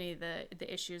addressed any of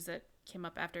the issues that came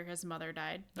up after his mother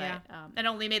died. But it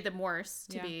only made them worse,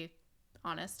 to be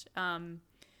honest. But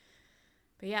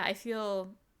yeah, I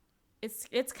feel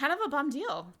it's kind of a bum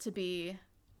deal to be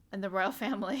in the royal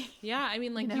family. Yeah, I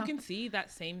mean, like, you can see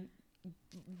that same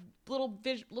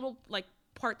little like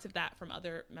parts of that from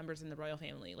other members in the royal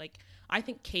family. Like, I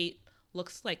think Kate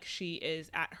looks like she is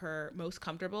at her most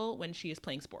comfortable when she is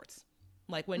playing sports.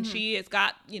 Like, when she has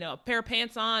got, you know, a pair of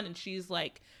pants on and she's,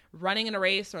 like, running in a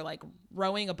race or, like,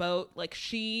 rowing a boat, like,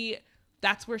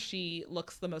 that's where she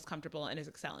looks the most comfortable and is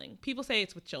excelling. People say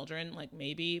it's with children, like,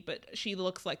 maybe, but she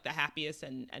looks like the happiest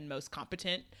and most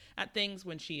competent at things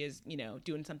when she is, you know,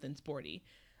 doing something sporty.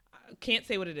 Can't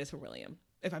say what it is for William,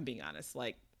 if I'm being honest.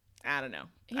 Like, I don't know.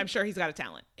 I'm sure he's got a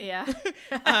talent. Yeah.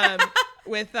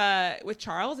 With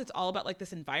Charles, it's all about, like,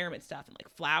 this environment stuff and, like,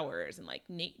 flowers and, like,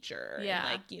 nature and,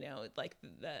 like, you know, like,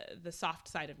 the soft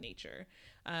side of nature.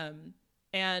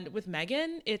 And with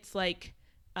Meghan, it's like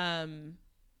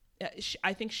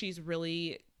I think she's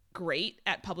really great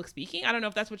at public speaking. I don't know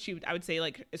if that's what I would say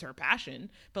like is her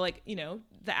passion, but like, you know,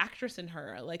 the actress in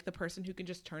her, like the person who can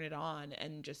just turn it on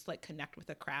and just like connect with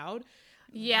a crowd.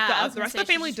 Yeah, The rest of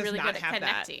the family does really not have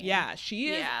that. Yeah,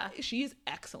 she is. Yeah. She is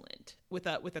excellent with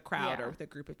a crowd or with a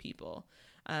group of people.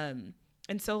 And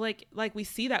so like we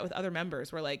see that with other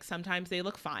members where like sometimes they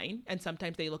look fine and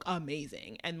sometimes they look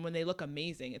amazing. And when they look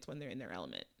amazing, it's when they're in their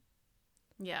element.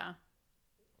 Yeah.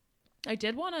 I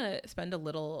did want to spend a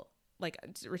little, like,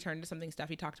 to return to something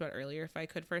Steffi talked about earlier, if I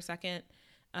could for a second,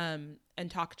 and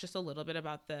talk just a little bit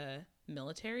about the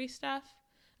military stuff,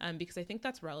 because I think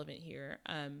that's relevant here.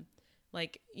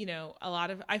 Like, you know,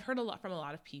 I've heard a lot from a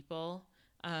lot of people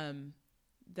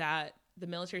that the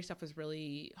military stuff was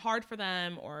really hard for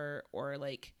them, or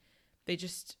like they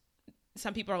just,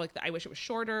 some people are like, I wish it was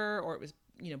shorter, or it was,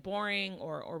 you know, boring,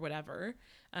 or whatever.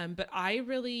 But I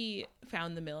really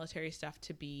found the military stuff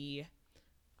to be,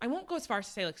 I won't go as far as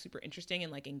to say like super interesting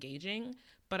and like engaging,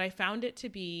 but I found it to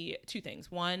be two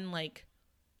things. One, like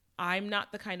I'm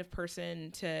not the kind of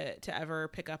person to ever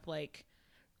pick up like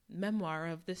memoir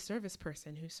of this service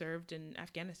person who served in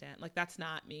Afghanistan. Like that's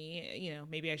not me. You know,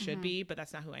 maybe I should be, but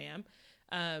that's not who I am.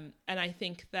 And I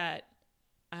think that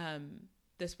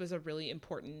this was a really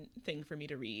important thing for me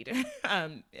to read,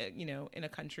 you know, in a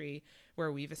country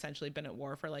where we've essentially been at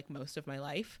war for like most of my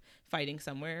life, fighting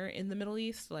somewhere in the Middle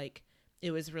East. Like it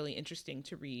was really interesting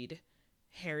to read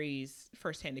Harry's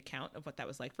firsthand account of what that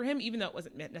was like for him, even though it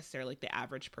wasn't necessarily like the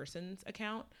average person's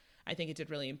account. I think it did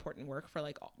really important work for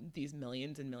like these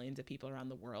millions and millions of people around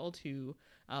the world who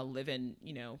live in,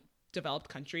 you know, developed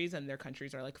countries, and their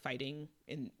countries are like fighting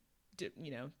in,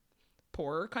 you know,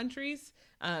 poorer countries.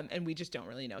 And we just don't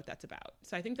really know what that's about.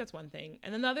 So I think that's one thing.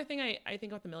 And then the other thing I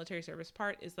think about the military service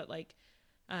part is that like,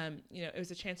 you know, it was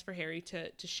a chance for Harry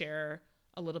to share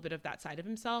a little bit of that side of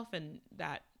himself, and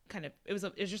that kind of, it was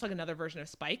just like another version of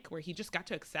Spike where he just got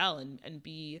to excel and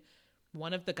be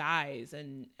one of the guys,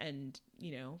 and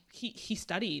you know, he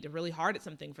studied really hard at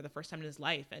something for the first time in his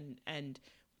life and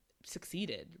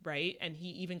succeeded, right? And he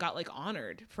even got like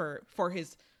honored for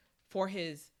his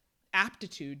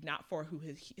aptitude, not for who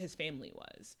his family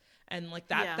was. And like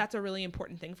that's a really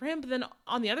important thing for him. But then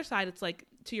on the other side, it's like,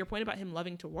 to your point about him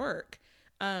loving to work,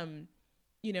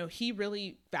 you know, he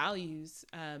really values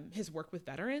his work with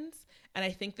veterans. And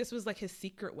I think this was like his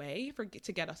secret way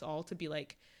to get us all to be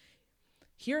like,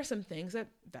 here are some things that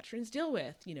veterans deal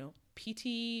with, you know,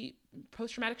 PT,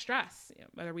 post-traumatic stress, you know,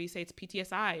 whether we say it's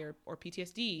PTSI or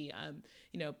PTSD,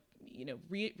 you know,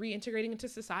 reintegrating into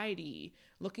society,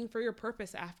 looking for your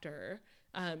purpose after,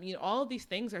 you know, all of these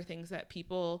things are things that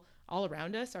people all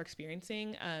around us are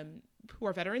experiencing, who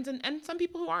are veterans, and some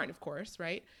people who aren't, of course.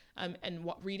 Right. And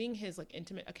reading his like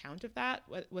intimate account of that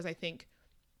was, I think,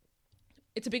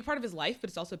 it's a big part of his life, but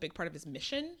it's also a big part of his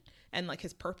mission and like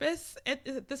his purpose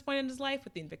at this point in his life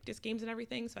with the Invictus Games and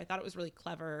everything. So I thought it was really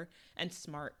clever and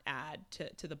smart add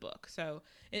to the book. So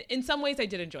in some ways I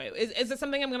did enjoy it. Is it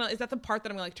something is that the part that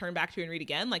I'm gonna like turn back to and read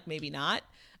again? Like maybe not.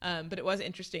 But it was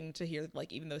interesting to hear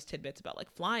like even those tidbits about like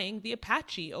flying the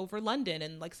Apache over London,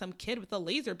 and like some kid with a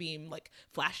laser beam like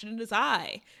flashed in his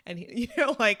eye, and he, you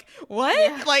know, like what?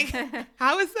 Yeah. Like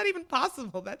how is that even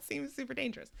possible? That seems super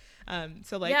dangerous.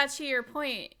 So like, yeah, to your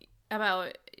point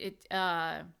about it,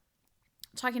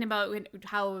 talking about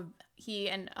how he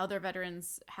and other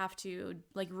veterans have to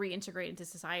like reintegrate into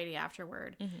society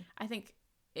afterward. Mm-hmm. I think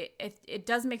it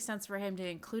does make sense for him to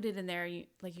include it in there.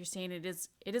 Like you're saying, it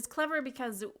is clever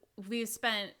because we've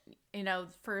spent, you know,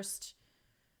 first,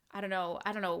 I don't know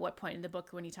at what point in the book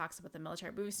when he talks about the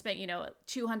military, but we've spent, you know,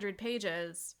 200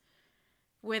 pages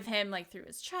with him, like through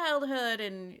his childhood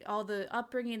and all the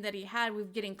upbringing that he had. We're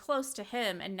getting close to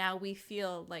him, and now we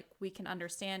feel like we can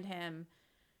understand him,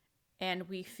 and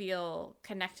we feel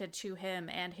connected to him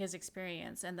and his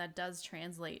experience, and that does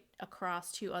translate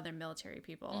across to other military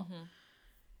people. Mm-hmm.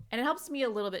 And it helps me a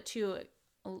little bit too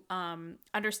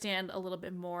understand a little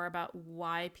bit more about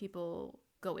why people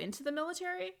go into the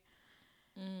military.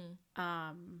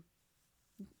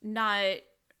 Not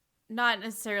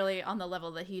necessarily on the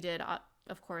level that he did,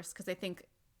 of course, because I think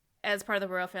as part of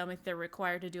the royal family, they're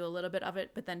required to do a little bit of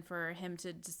it. But then for him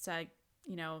to decide,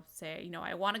 you know, say, you know,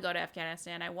 I want to go to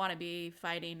Afghanistan, I want to be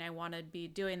fighting, I want to be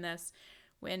doing this,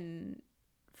 when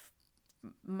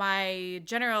my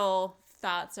general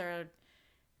thoughts are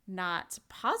not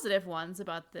positive ones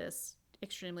about this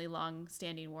extremely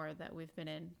long-standing war that we've been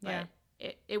in. But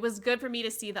it was good for me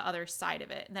to see the other side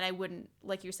of it, and that I wouldn't,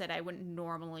 like you said, I wouldn't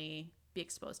normally be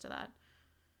exposed to that.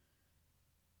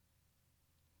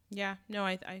 Yeah, no,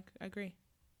 I agree.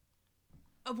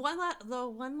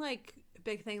 One like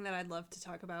big thing that I'd love to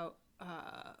talk about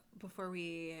before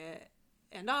we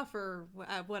end off or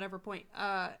at whatever point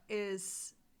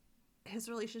is his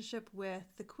relationship with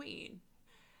the Queen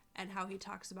and how he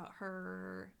talks about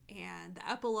her and the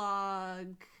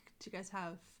epilogue. Do you guys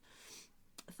have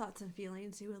thoughts and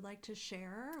feelings you would like to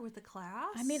share with the class?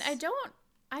 I mean,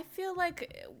 I feel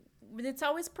like it's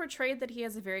always portrayed that he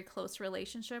has a very close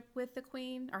relationship with the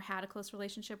Queen, or had a close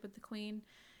relationship with the Queen.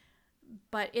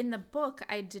 But in the book,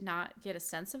 I did not get a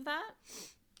sense of that.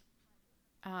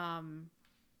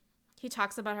 He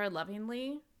talks about her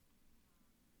lovingly,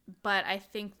 but I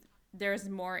think there's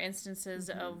more instances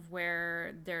of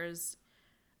where there's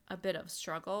a bit of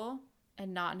struggle,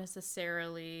 and not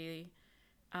necessarily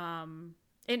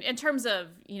in terms of,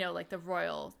 you know, like the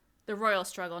royal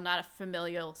struggle, not a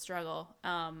familial struggle.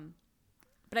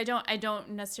 But I don't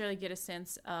necessarily get a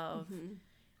sense of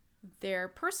their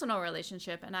personal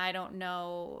relationship, and I don't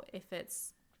know if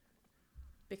it's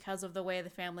because of the way the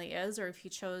family is, or if he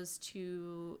chose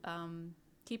to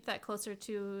keep that closer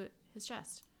to his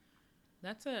chest.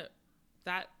 That's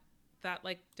that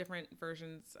like different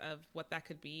versions of what that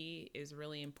could be is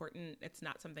really important. It's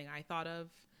not something I thought of,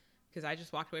 because I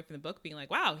just walked away from the book being like,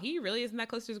 wow, he really isn't that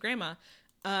close to his grandma.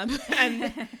 And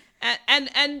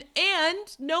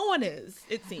no one is,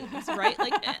 it seems, right?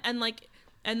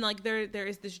 Like there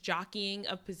is this jockeying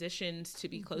of positions to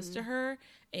be close to her,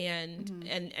 and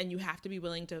you have to be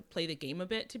willing to play the game a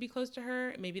bit to be close to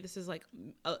her. Maybe this is like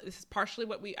this is partially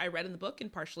what I read in the book,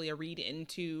 and partially a read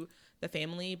into the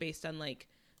family based on like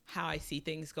how I see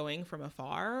things going from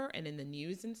afar and in the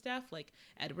news and stuff. Like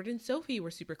Edward and Sophie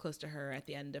were super close to her at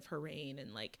the end of her reign,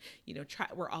 and like, you know,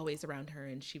 were always around her,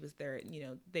 and she was there, you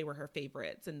know, they were her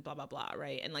favorites and blah blah blah,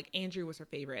 right? And like Andrew was her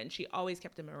favorite, and she always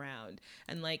kept him around,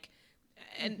 and like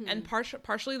and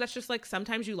partially that's just like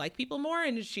sometimes you like people more,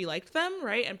 and she liked them,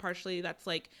 right? And partially that's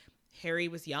like Harry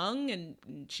was young and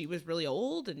she was really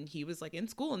old, and he was like in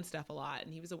school and stuff a lot,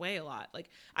 and he was away a lot. Like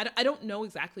I don't know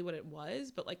exactly what it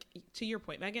was, but like to your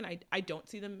point, Megan, I don't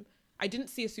see them. I didn't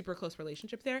see a super close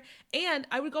relationship there. And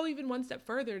I would go even one step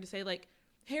further to say like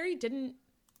Harry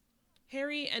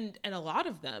and a lot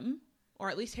of them, or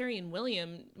at least Harry and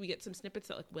William, we get some snippets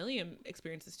that like William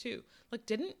experiences too, like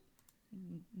didn't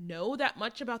know that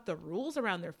much about the rules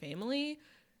around their family.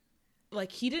 Like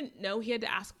he didn't know he had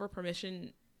to ask for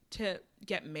permission to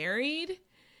get married.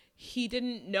 He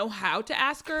didn't know how to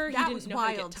ask her. He didn't know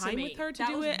how to get time with her to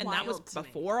do it. And that was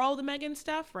before all the Meghan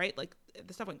stuff, right? Like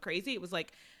the stuff went crazy. It was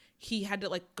like he had to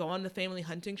like go on the family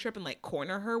hunting trip and like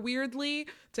corner her weirdly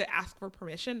to ask for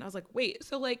permission. I was like, wait,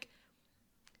 so like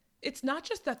it's not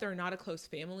just that they're not a close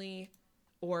family,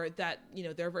 or that, you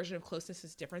know, their version of closeness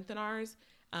is different than ours,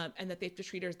 and that they have to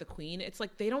treat her as the queen. It's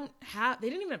like they didn't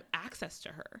even have access to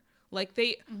her. Like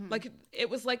they like it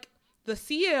was like the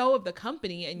CEO of the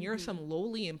company, and you're some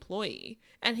lowly employee.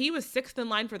 And he was sixth in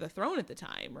line for the throne at the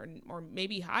time, or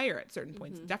maybe higher at certain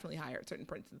points, definitely higher at certain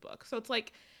points in the book. So it's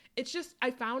like, it's just,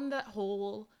 I found the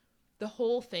whole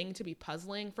thing to be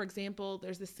puzzling. For example,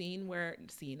 there's the scene where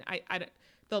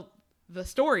the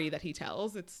story that he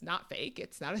tells, it's not fake,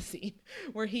 it's not a scene,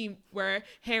 where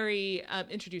Harry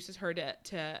introduces her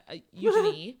to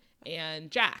Eugenie and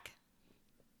Jack.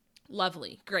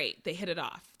 Lovely. Great. They hit it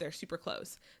off. They're super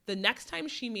close. The next time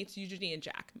she meets Eugenie and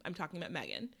Jack, I'm talking about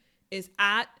Meghan, is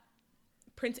at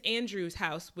Prince Andrew's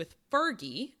house with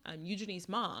Fergie, Eugenie's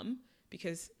mom,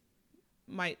 because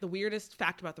the weirdest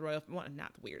fact about the royal, well,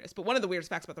 not the weirdest, but one of the weirdest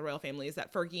facts about the royal family is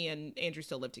that Fergie and Andrew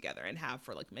still live together and have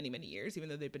for like many, many years, even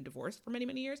though they've been divorced for many,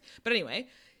 many years. But anyway,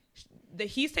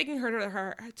 he's taking her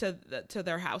to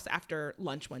their house after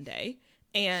lunch one day,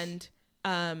 and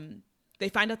they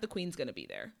find out the Queen's going to be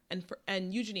there,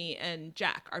 and Eugenie and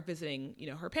Jack are visiting, you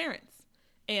know, her parents,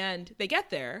 and they get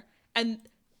there, and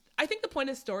I think the point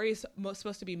of the story is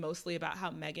supposed to be mostly about how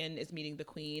Meghan is meeting the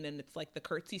Queen, and it's like the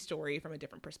curtsy story from a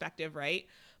different perspective, right?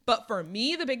 But for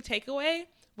me, the big takeaway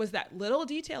was that little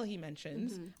detail he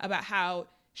mentions about how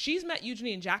she's met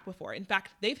Eugenie and Jack before. In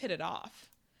fact, they've hit it off,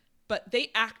 but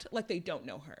they act like they don't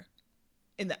know her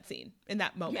in that scene, in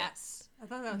that moment. Yes.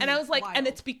 I was like, wild. And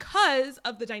it's because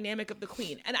of the dynamic of the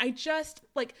Queen. And I just,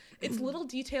 like, it's little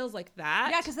details like that.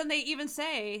 Yeah, because then they even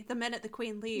say, the minute the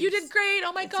Queen leaves, you did great.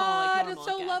 Oh my God, like it's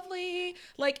so lovely.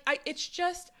 Like, it's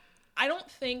just, I don't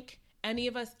think any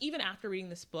of us, even after reading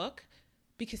this book,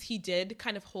 because he did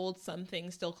kind of hold some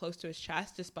things still close to his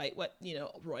chest, despite what, you know,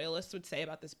 royalists would say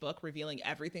about this book, revealing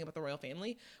everything about the royal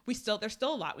family. There's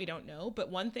still a lot we don't know. But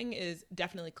one thing is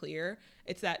definitely clear.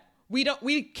 It's that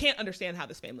we can't understand how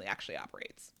this family actually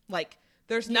operates. Like,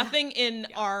 there's nothing in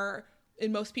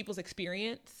most people's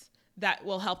experience that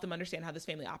will help them understand how this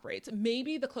family operates.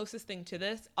 Maybe the closest thing to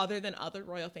this, other than other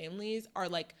royal families, are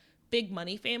like big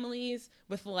money families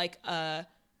with like a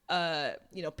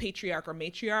patriarch or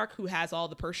matriarch who has all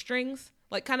the purse strings,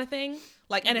 like kind of thing.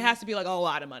 Like, and it has to be like a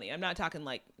lot of money. I'm not talking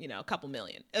like, a couple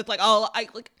million. It's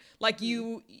like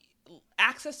you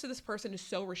access to this person is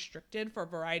so restricted for a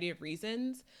variety of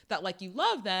reasons that like you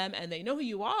love them and they know who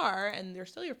you are and they're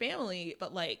still your family,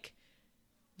 but like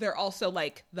they're also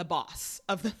like the boss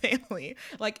of the family.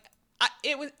 Like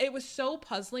it was so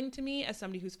puzzling to me as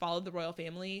somebody who's followed the royal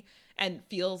family and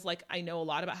feels like I know a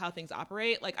lot about how things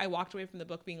operate. Like I walked away from the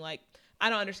book being like, I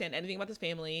don't understand anything about this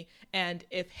family. And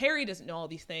if Harry doesn't know all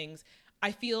these things,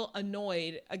 I feel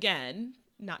annoyed, again,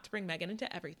 not to bring Meghan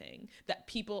into everything, that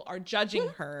people are judging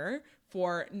her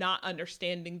for not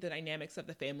understanding the dynamics of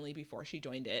the family before she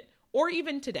joined it, or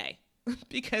even today,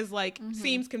 because like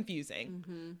seems confusing.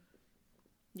 Mm-hmm.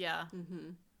 Yeah. Mm-hmm.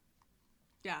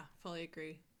 Yeah, fully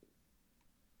agree.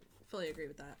 Fully agree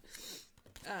with that.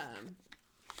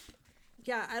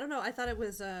 Yeah, I don't know. I thought it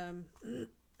was I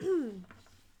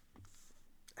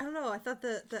don't know. I thought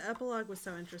the epilogue was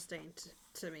so interesting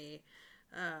to me.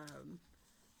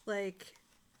 Like,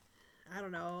 I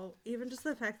don't know. Even just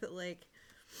the fact that like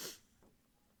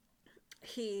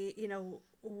he,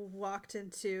 walked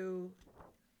into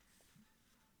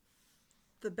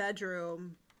the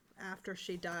bedroom after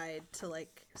she died to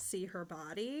like see her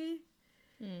body.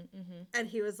 Mm-hmm. And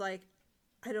he was like,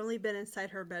 I'd only been inside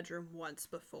her bedroom once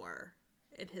before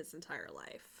in his entire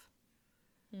life.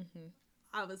 Mm-hmm.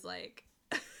 I was like,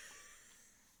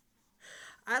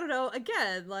 I don't know.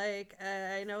 Again, like,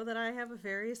 I know that I have a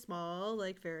very small,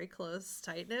 like, very close,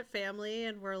 tight-knit family,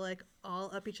 and we're, like, all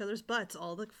up each other's butts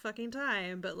all the fucking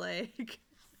time. But, like,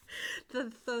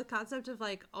 the concept of,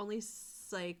 like, only,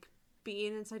 like,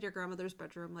 being inside your grandmother's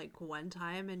bedroom, like, one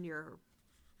time in your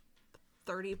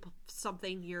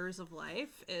 30-something years of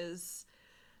life is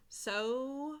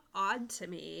so odd to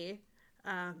me,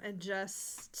 and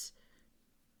just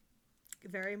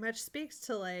very much speaks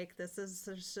to like there's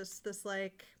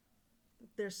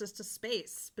just a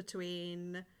space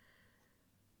between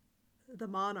the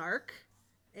monarch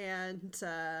and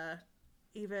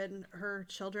even her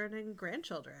children and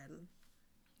grandchildren.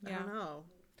 Yeah. I don't know.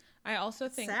 I also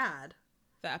think sad.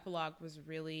 The epilogue was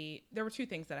really, there were two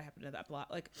things that happened to the epilogue.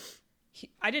 Like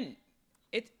I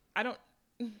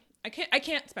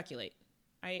can't speculate.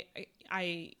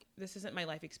 This isn't my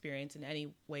life experience in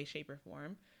any way, shape, or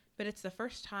form, but it's the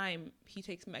first time he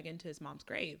takes Meghan to his mom's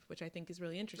grave, which I think is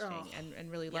really interesting and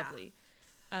really lovely.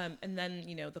 And then,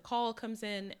 the call comes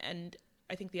in, and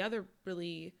I think the other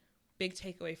really big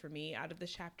takeaway for me out of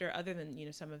this chapter, other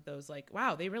than, some of those like,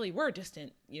 wow, they really were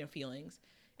distant, feelings,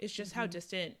 is just how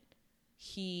distant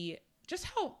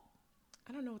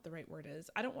I don't know what the right word is.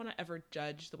 I don't want to ever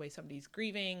judge the way somebody's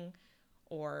grieving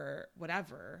or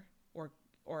whatever,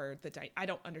 or I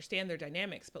don't understand their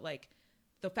dynamics, but like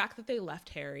the fact that they left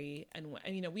Harry and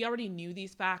we already knew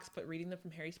these facts, but reading them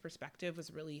from Harry's perspective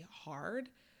was really hard.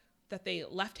 That they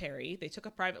left Harry, they took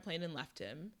a private plane and left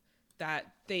him,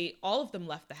 that all of them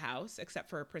left the house except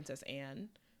for Princess Anne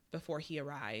before he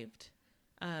arrived.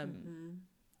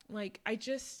 Like I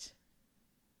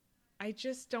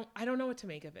don't know what to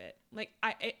make of it. Like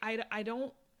I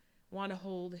don't want to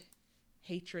hold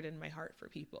hatred in my heart for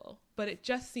people, but it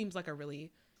just seems like a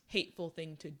really hateful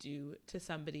thing to do to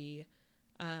somebody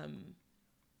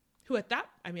who I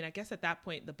guess at that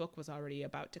point the book was already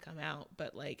about to come out,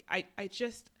 but like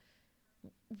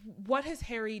what has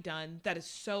Harry done that is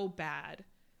so bad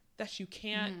that you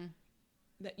can't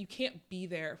be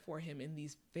there for him in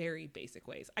these very basic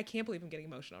ways? I can't believe I'm getting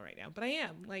emotional right now, but I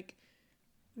am. Like,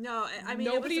 no, I mean,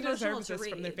 nobody deserves this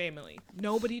from their family.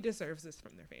 Nobody deserves this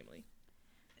from their family.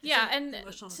 Yeah, and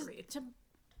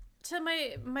to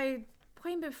my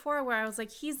point before, where I was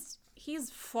like, he's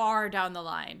far down the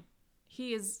line.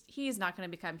 He is not going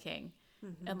to become king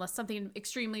unless something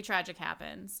extremely tragic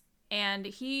happens, and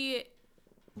he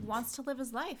wants to live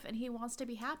his life and he wants to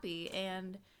be happy.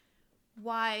 And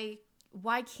why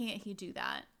can't he do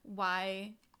that?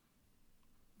 Why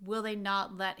will they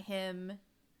not let him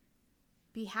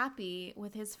be happy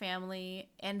with his family,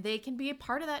 and they can be a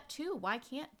part of that too? Why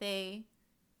can't they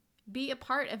be a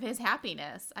part of his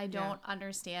happiness? I don't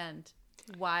understand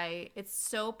why it's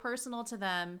so personal to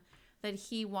them that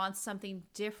he wants something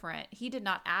different. He did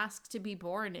not ask to be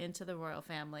born into the royal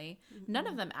family. None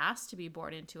of them asked to be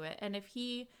born into it. And if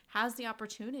he has the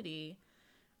opportunity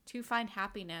to find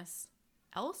happiness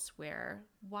elsewhere,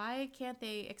 why can't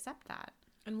they accept that?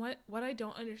 And what I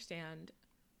don't understand,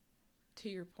 to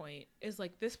your point, is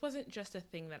like this wasn't just a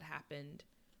thing that happened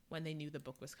when they knew the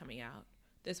book was coming out.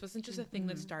 This wasn't just a thing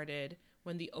that started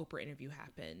when the Oprah interview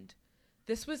happened.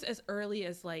 This was as early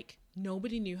as like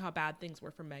nobody knew how bad things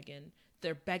were for Meghan.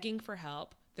 They're begging for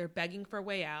help. They're begging for a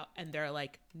way out. And they're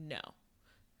like, no.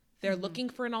 They're looking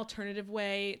for an alternative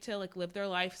way to like live their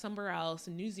life somewhere else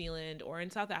in New Zealand or in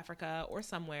South Africa or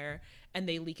somewhere. And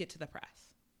they leak it to the press.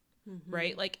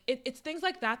 Right? Like it's things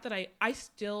like that that I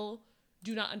still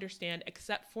do not understand,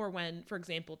 except for when, for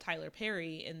example, Tyler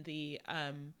Perry in the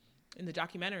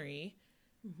documentary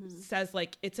says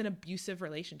like it's an abusive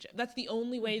relationship. That's the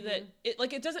only way that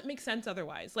it doesn't make sense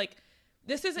otherwise. Like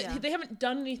this isn't, they haven't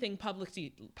done anything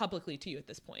publicly to you at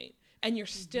this point, and you're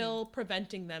still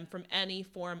preventing them from any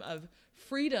form of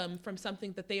freedom from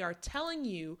something that they are telling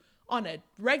you on a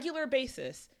regular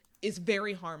basis is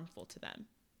very harmful to them.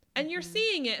 And you're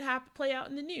seeing it play out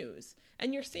in the news.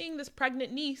 And you're seeing this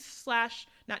pregnant niece /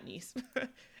 not niece.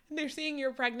 They're seeing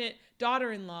your pregnant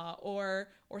daughter-in-law or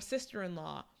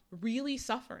sister-in-law really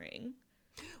suffering.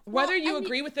 Whether you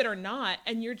agree with it or not.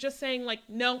 And you're just saying like,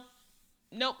 no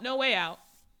way out.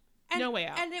 No way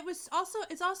out. And it was also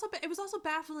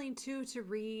baffling too to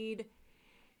read,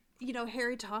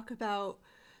 Harry talk about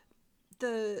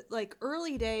the like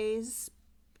early days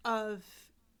of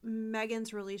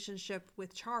Meghan's relationship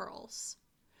with Charles,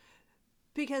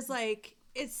 because like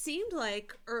it seemed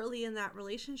like early in that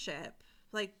relationship,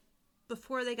 like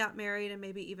before they got married and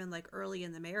maybe even like early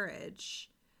in the marriage,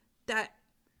 that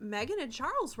Meghan and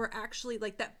Charles were actually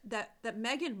like that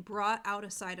Meghan brought out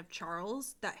a side of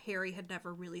Charles that Harry had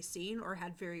never really seen or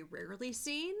had very rarely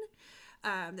seen,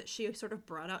 that she sort of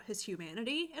brought out his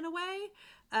humanity in a way,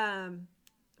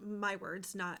 my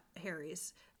words, not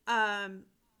Harry's.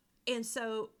 And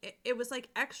so it was like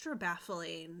extra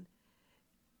baffling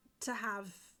to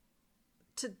have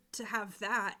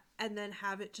that and then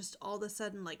have it just all of a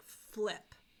sudden like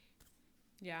flip.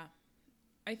 Yeah.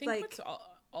 I think like, what's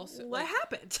also what like,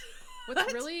 happened?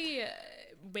 what's really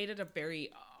made it a very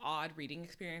odd reading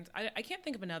experience. I can't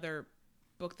think of another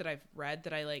book that I've read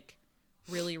that I like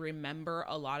really remember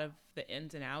a lot of the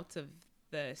ins and outs of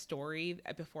the story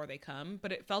before they come,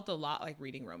 but it felt a lot like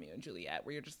reading Romeo and Juliet,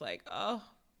 where you're just like, oh,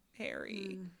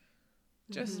 Harry,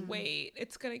 just wait,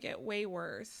 it's gonna get way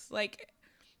worse. Like,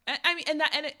 I mean,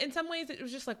 and in some ways it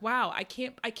was just like, wow, I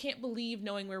can't believe,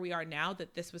 knowing where we are now,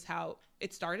 that this was how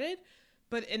it started.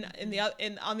 But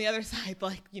on the other side,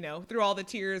 like, through all the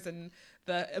tears and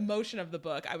the emotion of the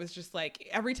book, I was just like,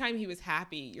 every time he was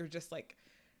happy, you're just like,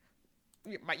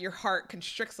 your heart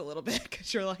constricts a little bit,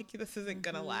 because you're like, this isn't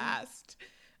gonna last,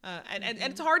 and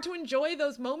it's hard to enjoy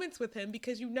those moments with him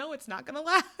because it's not gonna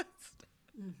last.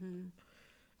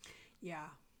 Yeah.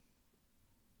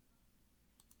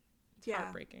 It's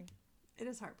heartbreaking. It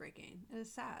is heartbreaking. It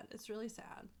is sad. It's really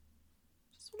sad.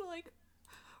 Just want to like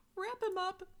wrap him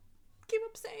up, keep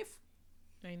him safe.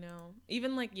 I know.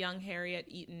 Even like young Harry at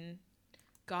Eton,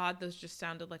 God, those just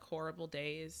sounded like horrible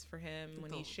days for him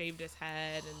when he shaved his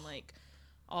head and like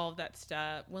all of that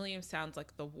stuff. William sounds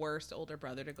like the worst older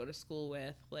brother to go to school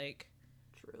with. Like,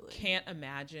 truly can't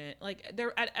imagine. Like,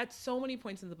 there at so many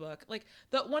points in the book, like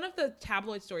one of the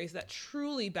tabloid stories that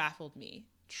truly baffled me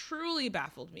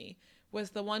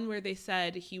was the one where they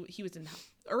said he was in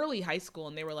early high school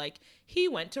and they were like, he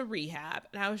went to rehab.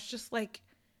 And I was just like,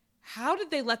 how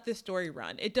did they let this story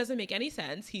run? It doesn't make any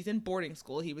sense. He's in boarding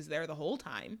school. He was there the whole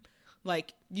time.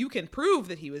 Like, you can prove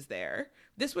that he was there.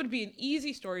 This would be an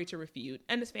easy story to refute.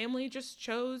 And his family just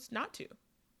chose not to.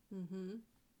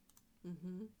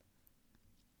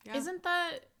 Yeah.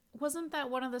 Wasn't that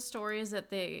one of the stories that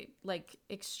they like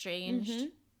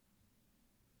exchanged?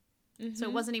 So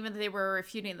it wasn't even that they were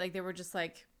refuting, like they were just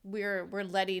like, we're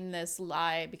letting this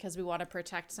lie because we want to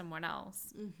protect someone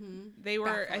else. They were,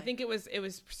 baffling. I think it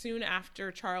was soon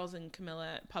after Charles and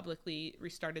Camilla publicly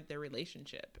restarted their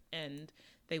relationship, and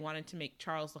they wanted to make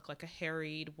Charles look like a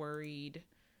harried, worried,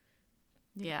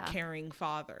 caring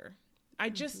father.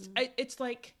 It's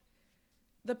like,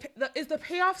 is the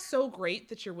payoff so great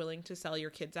that you're willing to sell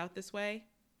your kids out this way?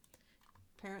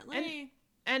 Apparently.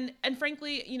 And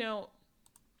frankly,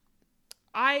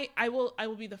 I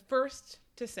will be the first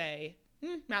to say,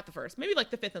 not the first, maybe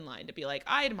like the fifth in line to be like,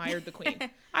 I admired the queen.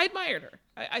 I admired her.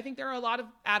 I think there are a lot of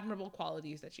admirable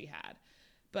qualities that she had,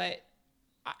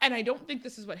 and I don't think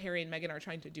this is what Harry and Meghan are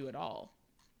trying to do at all.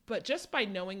 But just by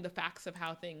knowing the facts of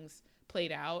how things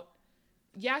played out,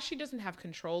 yeah, she doesn't have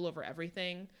control over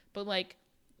everything, but like,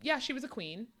 yeah, she was a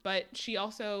queen, but she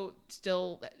also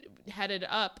still headed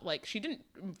up, like, she didn't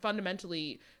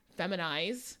fundamentally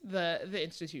feminize the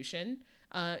institution.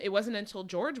 It wasn't until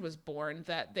George was born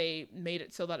that they made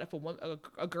it so that if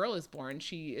a girl is born,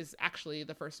 she is actually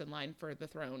the first in line for the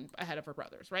throne ahead of her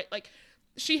brothers, right? Like,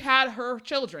 she had her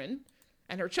children,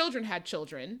 and her children had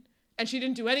children, and she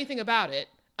didn't do anything about it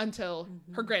until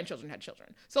her grandchildren had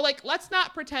children. So like, let's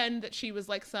not pretend that she was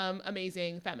like some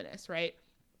amazing feminist, right?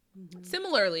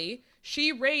 Similarly,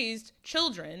 she raised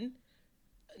children,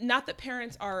 not that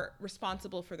parents are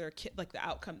responsible for their kid, like the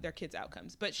outcome, their kids'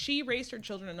 outcomes, but she raised her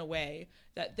children in a way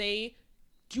that they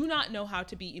do not know how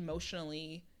to be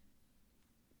emotionally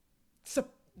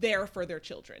there for their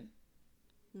children.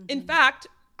 In fact,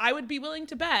 I would be willing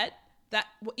to bet that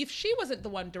if she wasn't the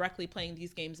one directly playing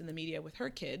these games in the media with her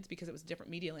kids, because it was a different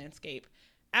media landscape,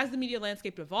 as the media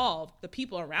landscape evolved, the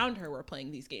people around her were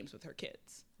playing these games with her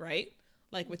kids, right?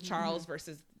 Like with Charles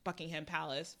versus Buckingham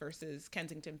Palace versus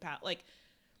Kensington Palace. Like,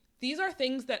 these are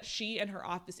things that she and her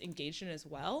office engaged in as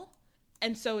well.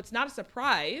 And so it's not a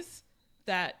surprise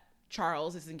that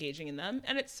Charles is engaging in them.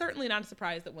 And it's certainly not a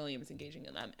surprise that William is engaging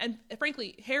in them. And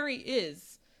frankly, Harry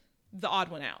is the odd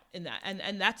one out in that.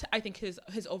 And that's, I think, his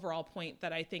overall point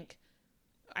that I think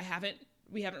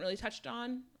we haven't really touched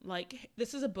on. Like,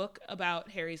 this is a book about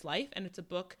Harry's life, and it's a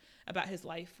book about his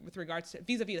life with regards to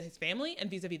vis-a-vis his family and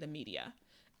vis-a-vis the media.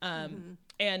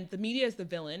 And the media is the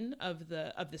villain of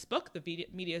this book. The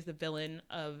media is the villain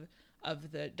of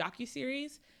the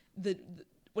docuseries.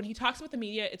 When he talks about the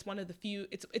media, it's one of the few,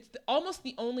 it's almost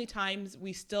the only times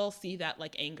we still see that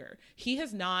like anger. He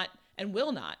has not and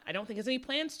will not, I don't think has any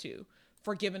plans to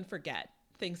forgive and forget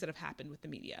things that have happened with the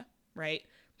media, right?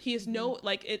 He is no,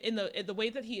 like in the way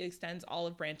that he extends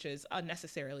olive branches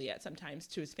unnecessarily at sometimes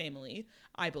to his family,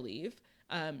 I believe,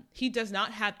 he does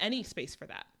not have any space for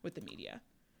that with the media.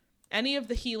 Any of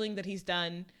the healing that he's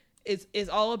done is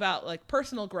all about like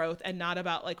personal growth and not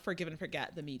about like forgive and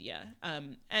forget the media.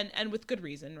 And with good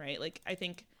reason, right? Like, I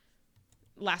think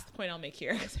last point I'll make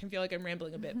here, because I feel like I'm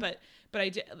rambling a bit, but I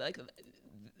did like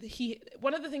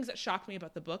one of the things that shocked me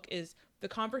about the book is the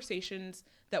conversations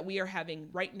that we are having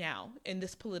right now in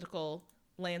this political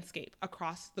landscape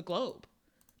across the globe,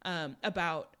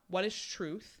 about what is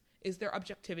truth, is there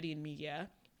objectivity in media,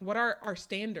 what are our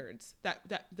standards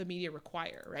that the media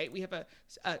require, right? We have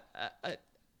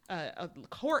a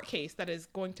court case that is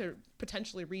going to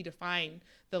potentially redefine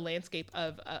the landscape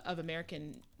of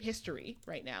American history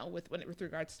right now with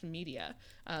regards to media,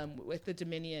 with the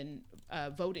Dominion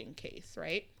voting case,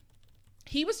 right?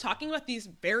 He was talking about these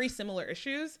very similar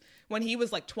issues when he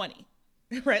was like 20,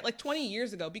 right? Like 20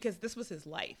 years ago, because this was his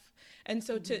life. And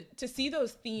so to see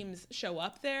those themes show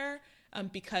up there,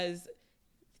 because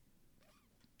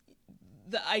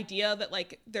the idea that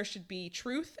like there should be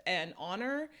truth and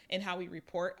honor in how we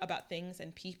report about things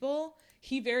and people,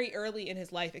 he very early in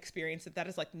his life experienced that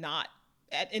is like not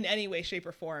in any way, shape,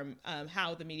 or form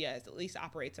how the media is, at least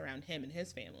operates around him and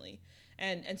his family.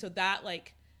 And so that,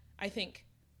 like, I think,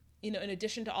 you know, in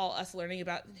addition to all us learning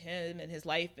about him and his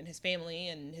life and his family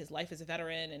and his life as a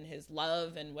veteran and his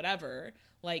love and whatever,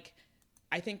 like,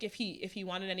 I think if he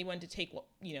wanted anyone to take,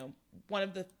 you know, one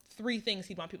of the 3 things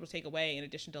he'd want people to take away, in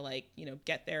addition to like, you know,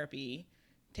 get therapy,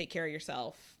 take care of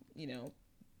yourself, you know,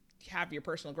 have your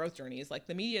personal growth journeys, like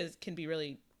the media can be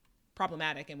really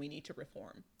problematic and we need to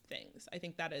reform things. I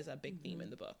think that is a big theme in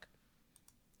the book.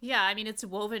 Yeah, I mean, it's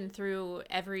woven through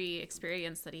every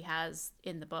experience that he has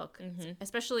in the book,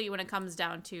 especially when it comes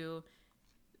down to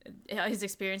his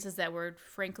experiences that were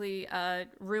frankly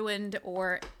ruined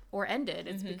or ended.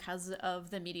 It's because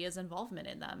of the media's involvement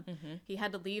in them. He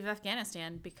had to leave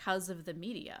Afghanistan because of the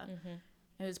media.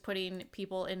 It was putting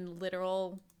people in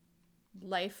literal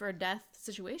life or death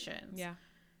situations. Yeah.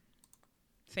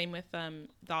 Same with the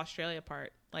Australia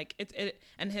part. Like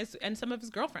and some of his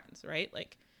girlfriends, right?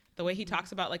 Like the way he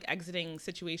talks about like exiting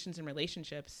situations and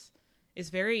relationships is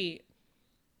very.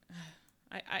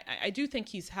 I do think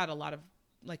he's had a lot of,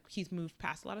 like, he's moved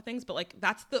past a lot of things, but like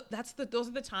those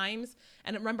are the times.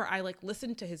 And remember, I like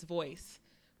listened to his voice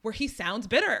where he sounds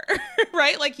bitter,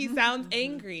 right? Like he sounds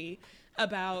angry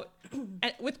about,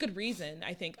 and with good reason,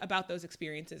 I think, about those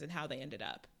experiences and how they ended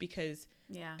up, because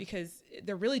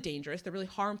they're really dangerous. They're really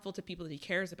harmful to people that he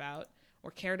cares about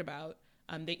or cared about.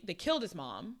 They killed his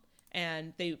mom,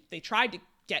 and they tried to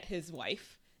get his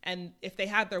wife, and if they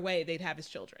had their way, they'd have his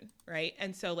children, right?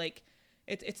 And so like,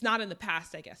 it's not in the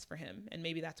past, I guess, for him. And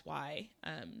maybe that's why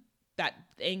that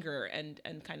anger and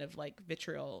kind of like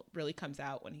vitriol really comes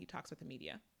out when he talks with the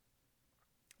media.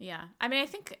 Yeah. I mean, I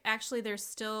think actually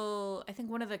I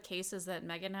think one of the cases that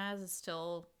Meghan has is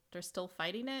they're still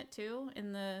fighting it too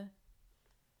in the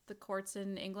courts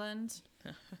in England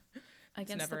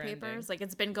against the papers. Ending. Like,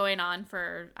 it's been going on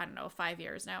for, I don't know, 5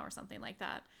 years now or something like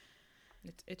that.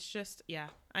 It's just, yeah.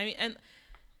 I mean, and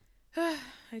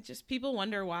people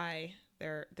wonder why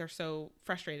they're so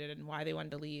frustrated and why they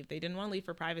wanted to leave. They didn't want to leave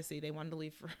for privacy. They wanted to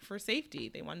leave for safety.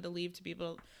 They wanted to leave to be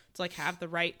able to like have the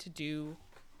right to do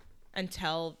and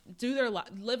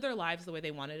live their lives the way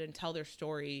they wanted and tell their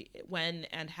story when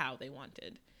and how they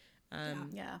wanted.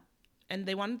 Yeah. And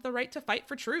they wanted the right to fight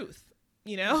for truth,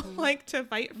 you know, like to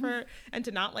fight for and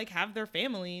to not like have their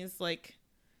families, like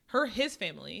his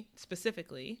family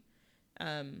specifically,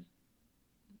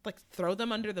 like throw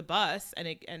them under the bus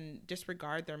and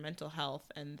disregard their mental health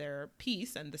and their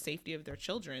peace and the safety of their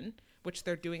children, which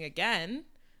they're doing again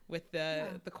with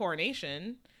the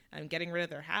coronation and getting rid of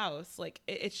their house. Like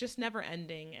it's just never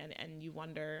ending. And you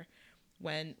wonder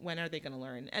when are they going to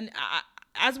learn? And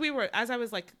as I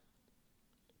was like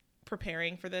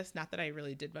preparing for this, not that I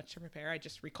really did much to prepare, I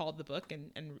just recalled the book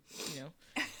and you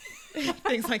know,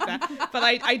 things like that. But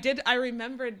I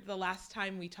remembered the last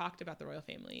time we talked about the royal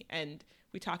family, and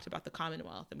we talked about the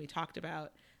Commonwealth, and we talked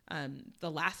about the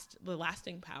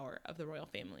lasting power of the royal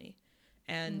family.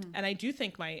 And I do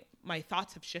think my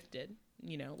thoughts have shifted,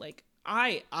 you know, like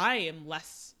I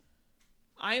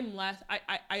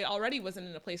already wasn't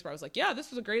in a place where I was like, yeah, this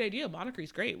was a great idea.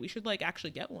 Monarchy's great. We should like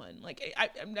actually get one. Like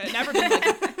I've never been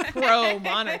like pro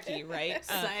monarchy, right?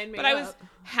 But I was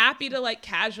happy to like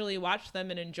casually watch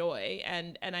them and enjoy.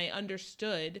 And I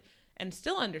understood and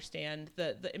still understand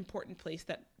the important place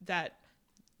that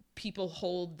people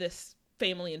hold this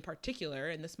family in particular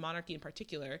and this monarchy in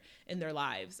particular in their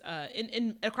lives,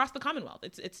 in across the Commonwealth.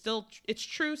 It's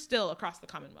true still across the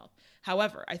Commonwealth.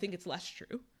 However, I think it's less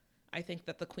true. I think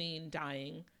that the Queen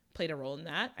dying played a role in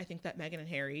that. I think that Meghan and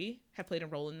Harry have played a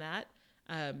role in that.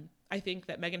 I think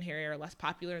that Meghan and Harry are less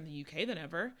popular in the UK than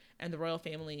ever, and the royal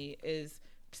family is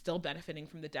still benefiting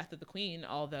from the death of the Queen,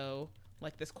 although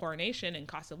like this coronation and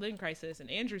cost of living crisis and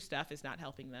Andrew's stuff is not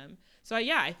helping them. So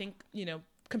yeah, I think, you know,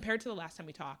 compared to the last time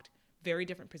we talked, very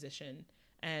different position.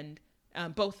 And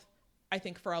both, I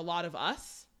think for a lot of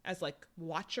us as like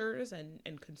watchers and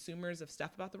consumers of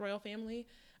stuff about the royal family,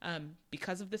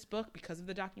 because of this book, because of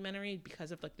the documentary,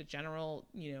 because of like the general,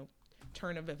 you know,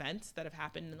 turn of events that have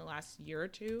happened in the last year or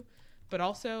two, but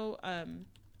also,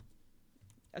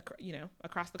 you know,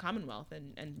 across the Commonwealth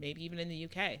and maybe even in the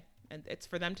UK. And it's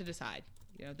for them to decide,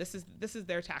 you know, this is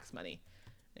their tax money.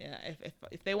 Yeah,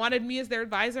 if they wanted me as their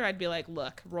advisor, I'd be like,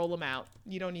 look, roll them out.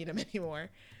 You don't need them anymore.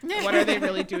 What are they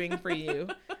really doing for you?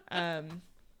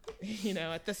 You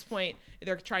know, at this point,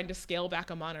 they're trying to scale back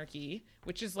a monarchy,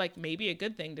 which is like maybe a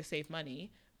good thing to save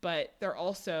money, but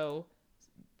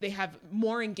they have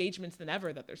more engagements than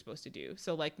ever that they're supposed to do.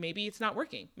 So like maybe it's not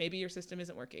working. Maybe your system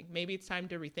isn't working. Maybe it's time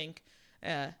to rethink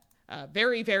a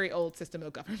very, very old system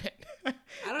of government. I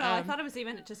don't know. I thought it was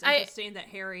even just interesting that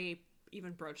Harry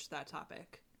even broached that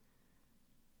topic.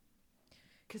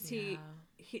 Because he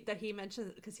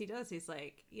mentioned, because he does, he's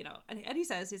like, you know, and he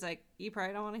says, he's like, you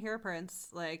probably don't want to hear a prince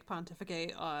like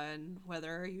pontificate on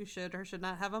whether you should or should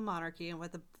not have a monarchy and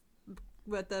what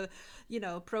the you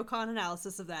know, pro con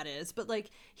analysis of that is. But like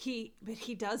he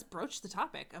does broach the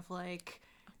topic of like,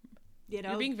 you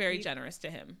know, you're being very generous to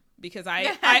him, because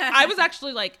I was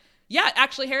actually like, yeah,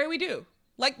 actually, Harry, we do.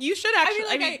 Like, you should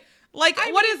actually.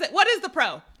 What is it? What is the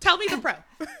pro? Tell me the pro.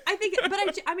 I think, but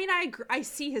I agree, I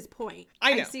see his point.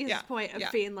 I know. I see his point of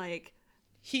being like,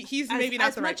 he's maybe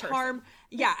not the right person. Harm,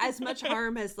 yeah, as much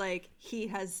harm as like he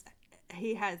has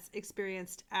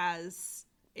experienced as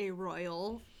a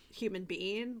royal human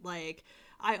being. Like,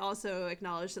 I also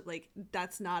acknowledge that like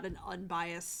that's not an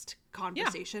unbiased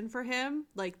conversation for him.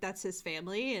 Like, that's his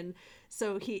family, and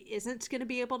so he isn't going to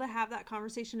be able to have that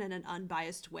conversation in an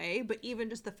unbiased way. But even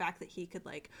just the fact that he could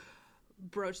like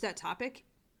broach that topic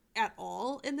at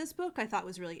all in this book, I thought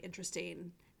was really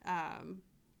interesting,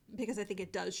 because I think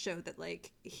it does show that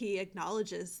like he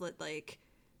acknowledges that like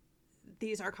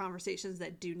these are conversations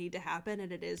that do need to happen,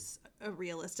 and it is a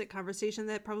realistic conversation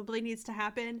that probably needs to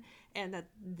happen, and that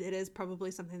it is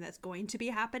probably something that's going to be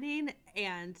happening.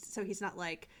 And so he's not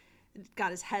like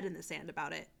got his head in the sand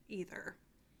about it either.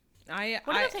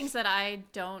 One of the things that I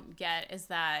don't get is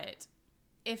that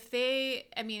if they,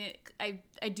 I mean,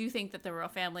 I do think that the royal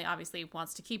family obviously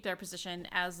wants to keep their position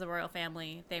as the royal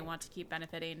family. They want to keep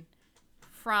benefiting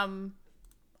from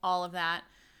all of that.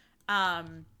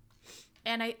 And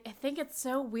I think it's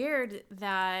so weird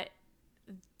that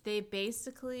they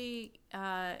basically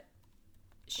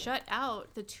shut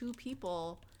out the two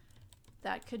people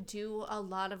that could do a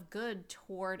lot of good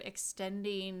toward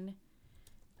extending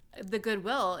the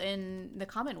goodwill in the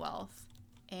Commonwealth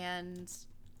and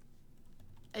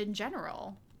in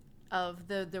general of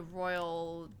the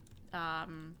royal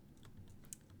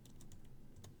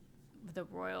the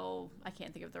royal, I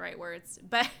can't think of the right words,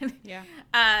 but Yeah.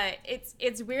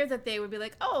 It's weird that they would be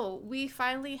like, oh, we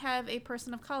finally have a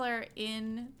person of color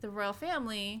in the royal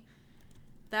family.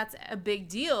 That's a big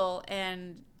deal.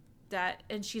 And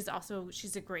she's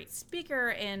a great speaker,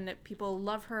 and people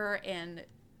love her, and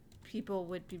people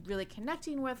would be really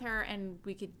connecting with her, and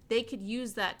they could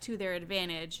use that to their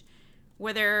advantage,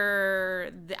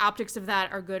 whether the optics of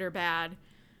that are good or bad.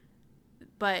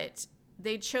 But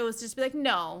they chose to just be like,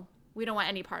 no, we don't want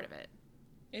any part of it.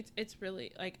 It's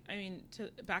really like, I mean,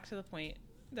 back to the point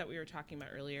that we were talking about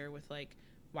earlier with like,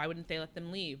 why wouldn't they let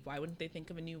them leave? Why wouldn't they think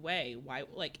of a new way? Why,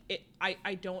 like,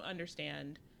 I don't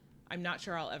understand. I'm not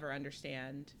sure I'll ever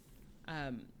understand.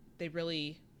 They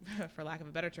really, for lack of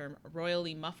a better term,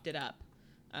 royally muffed it up.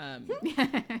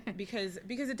 Because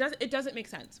it doesn't make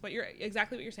sense.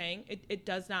 Exactly what you're saying. It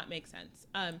does not make sense.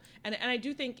 And I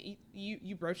do think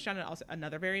you broached on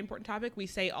another very important topic. We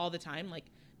say all the time, like,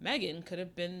 Meghan could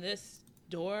have been this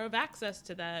door of access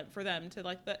to them, for them to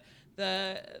like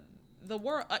the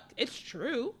world. It's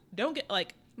true. Don't get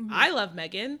like, I love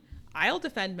Meghan. I'll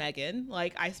defend Meghan.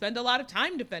 Like, I spend a lot of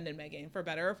time defending Meghan, for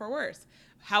better or for worse.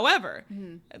 However,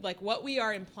 like, what we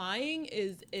are implying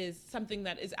is something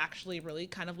that is actually really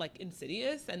kind of like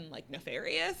insidious and like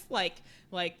nefarious. Like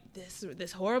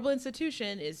this horrible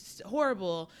institution is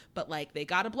horrible, but like they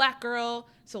got a black girl,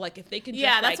 so like if they can just,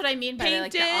 that's like, what I mean by paint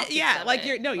like the it, optics yeah, of like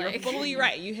it. you're fully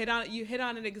right. You hit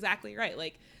on it exactly right.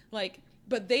 Like,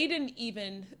 but they didn't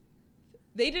even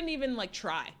like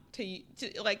try to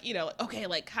like, you know, okay,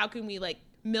 like how can we like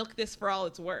milk this for all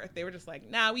it's worth? They were just like,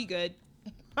 nah, we good.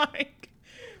 Like,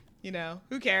 you know,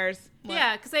 who cares? What?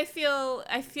 Yeah, because I feel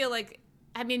like,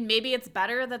 I mean, maybe it's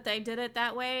better that they did it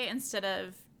that way instead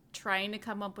of trying to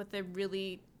come up with a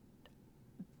really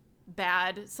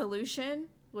bad solution,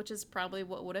 which is probably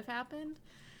what would have happened.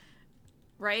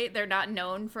 Right? They're not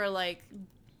known for like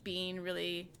being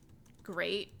really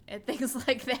great at things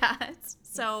like that.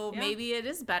 So maybe it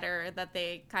is better that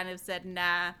they kind of said,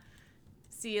 nah,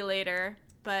 see you later.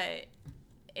 But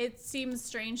it seems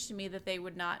strange to me that they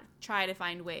would not try to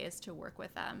find ways to work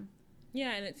with them.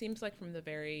 Yeah, and it seems like from the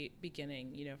very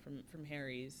beginning, you know, from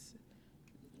Harry's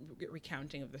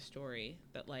recounting of the story,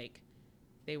 that like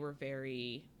they were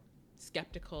very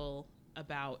skeptical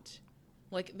about,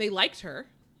 like, they liked her,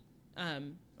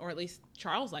 or at least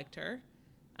Charles liked her.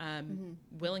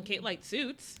 Will and Kate liked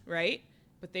Suits, right?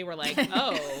 But they were like,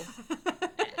 oh,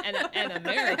 an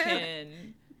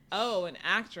American. Oh, an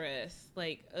actress,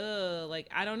 like, like,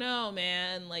 I don't know,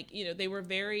 man. Like, you know, they were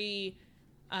very,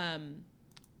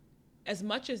 as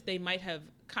much as they might have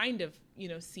kind of, you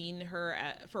know, seen her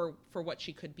for what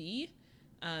she could be,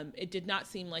 it did not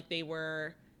seem like they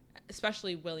were,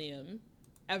 especially William,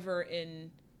 ever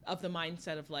of the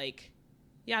mindset of like,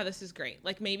 yeah, this is great.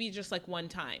 Like, maybe just like one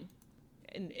time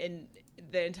in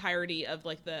the entirety of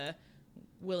like the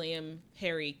William,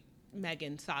 Harry,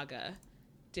 Meghan saga.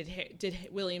 Did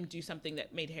William do something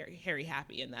that made Harry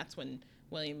happy? And that's when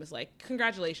William was like,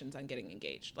 congratulations on getting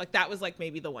engaged. Like, that was like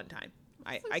maybe the one time.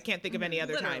 I can't think of any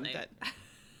other time that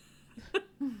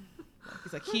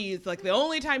he's like the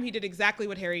only time he did exactly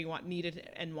what Harry needed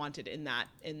and wanted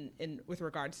in with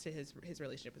regards to his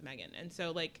relationship with Meghan. And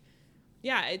so like,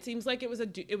 yeah, it seems like it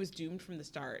was doomed from the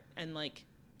start, and like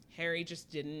Harry just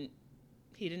didn't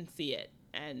see it.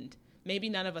 And maybe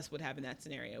none of us would have in that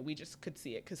scenario. We just could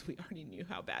see it because we already knew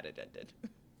how bad it ended.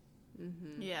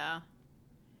 Yeah.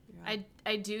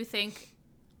 I do think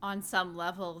on some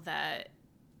level that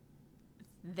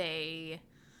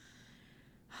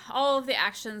all of the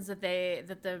actions that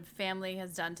the family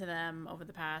has done to them over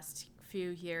the past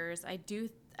few years, I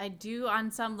do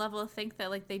on some level think that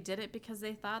like they did it because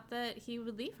they thought that he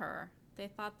would leave her. They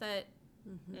thought that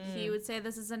he would say,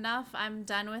 this is enough, I'm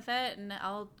done with it, and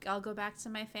I'll go back to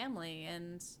my family,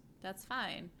 and that's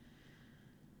fine.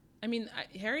 I mean,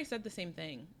 Harry said the same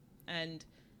thing, and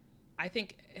I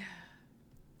think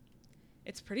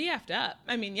it's pretty effed up.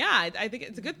 I mean, yeah, I think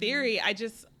it's a good theory. I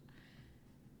just,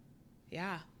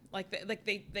 yeah,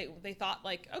 they thought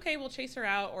like, okay, we'll chase her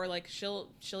out, or like she'll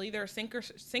either sink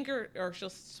or she'll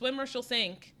swim or she'll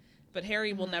sink. But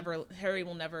Harry will never.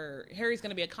 Harry's going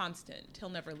to be a constant. He'll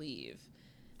never leave.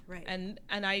 Right. And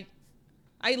I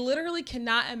literally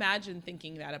cannot imagine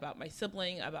thinking that about my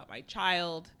sibling, about my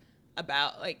child,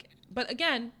 about like. But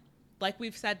again, like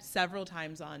we've said several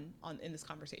times on in this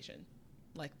conversation,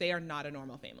 like they are not a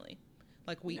normal family.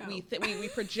 Like we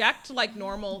project like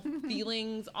normal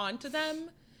feelings onto them.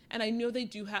 And I know they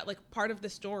do have, like, part of the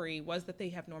story was that they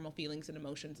have normal feelings and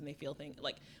emotions and they feel things.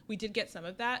 Like, we did get some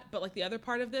of that. But, like, the other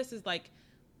part of this is, like,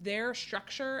 their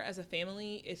structure as a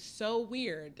family is so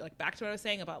weird. Like, back to what I was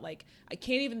saying about, like, I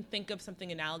can't even think of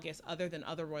something analogous other than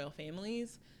other royal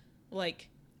families. Like,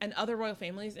 and other royal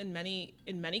families in many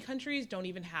countries don't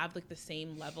even have, like, the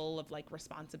same level of, like,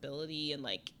 responsibility and,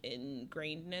 like,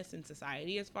 ingrainedness in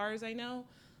society, as far as I know.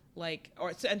 Like,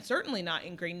 and certainly not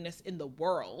ingrainedness in the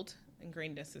world.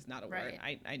 Ingrainedness is not a word.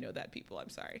 I know that, people. I'm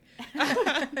sorry.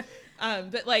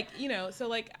 But, like, you know, so,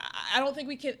 like, I don't think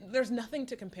we can, there's nothing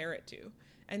to compare it to.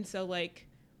 And so, like,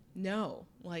 no,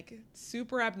 like,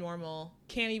 super abnormal.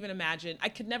 Can't even imagine. I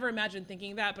could never imagine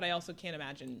thinking that, but I also can't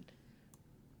imagine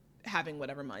having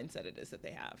whatever mindset it is that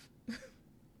they have.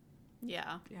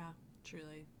 Yeah,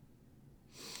 truly.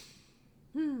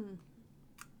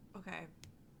 Okay,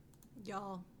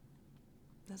 y'all,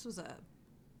 this was a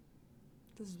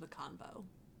convo.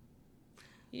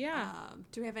 Yeah.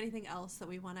 Do we have anything else that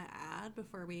we want to add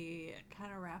before we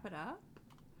kind of wrap it up?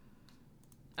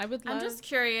 I'm just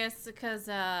curious because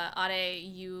Ade,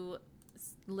 you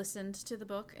listened to the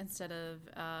book instead of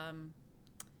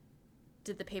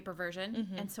did the paper version,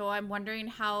 and so I'm wondering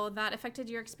how that affected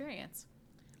your experience.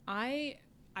 I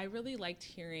really liked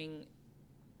hearing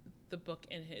the book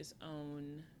in his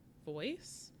own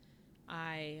voice.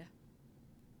 I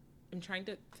am trying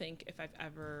to think if I've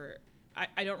ever.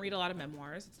 I don't read a lot of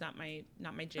memoirs. It's not my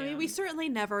jam. I mean, we certainly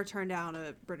never turn down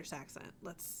a British accent.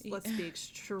 Let's be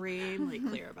extremely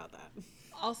clear about that.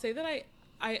 I'll say that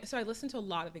I listen to a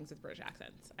lot of things with British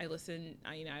accents. I've listened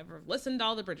to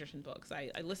all the Bridgerton books. I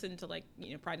listen to, like,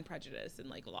 you know, Pride and Prejudice and,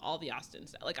 like, all the Austen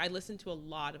stuff. Like, I listen to a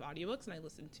lot of audiobooks, and I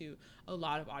listen to a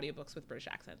lot of audiobooks with British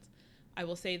accents. I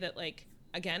will say that, like,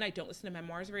 again, I don't listen to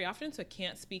memoirs very often, so I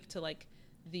can't speak to, like,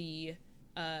 the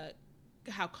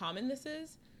how common this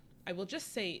is. I will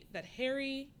just say that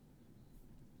Harry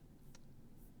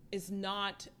is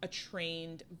not a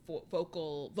trained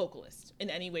vocalist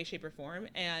in any way, shape, or form,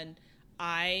 and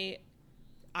I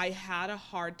had a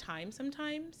hard time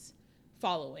sometimes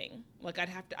following. Like,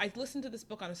 I listened to this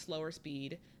book on a slower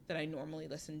speed than I normally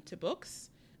listen to books.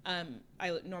 I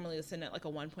normally listen at, like,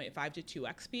 a 1.5 to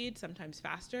 2x speed, sometimes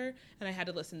faster, and I had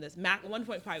to listen to this.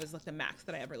 1.5 is, like, the max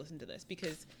that I ever listened to this,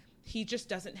 because he just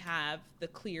doesn't have the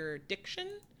clear diction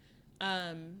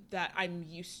that I'm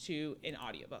used to in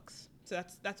audiobooks. So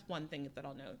that's one thing that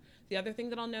I'll note. The other thing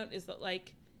that I'll note is that,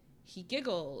 like, he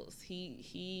giggles.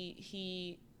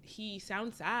 He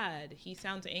sounds sad. He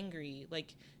sounds angry.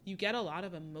 Like, you get a lot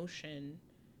of emotion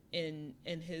in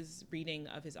his reading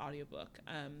of his audiobook.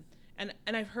 And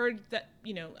I've heard that,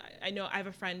 you know I have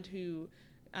a friend who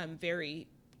very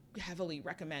heavily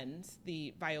recommends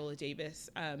the Viola Davis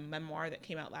memoir that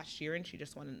came out last year, and she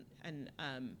just won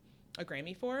a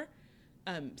Grammy for.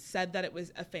 Said that it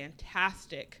was a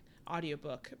fantastic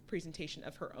audiobook presentation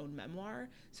of her own memoir.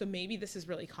 So maybe this is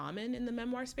really common in the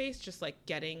memoir space, just, like,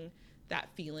 getting that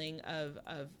feeling of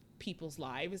people's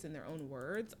lives in their own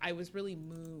words. I was really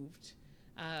moved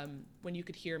when you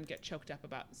could hear him get choked up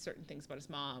about certain things about his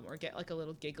mom, or get, like, a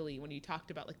little giggly when you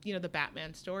talked about, like, you know, the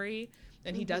Batman story,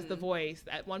 and he does the voice.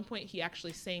 At one point he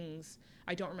actually sings,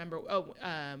 I don't remember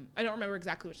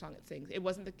exactly which song it sings. It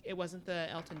wasn't the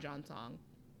Elton John song,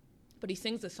 but he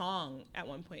sings a song at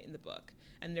one point in the book,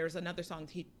 and there's another song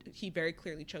he very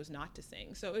clearly chose not to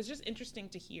sing. So it was just interesting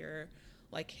to hear,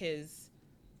 like,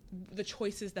 the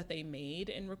choices that they made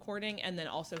in recording, and then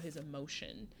also his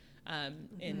emotion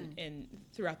in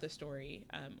throughout the story,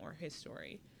 or his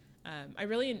story. I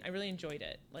really enjoyed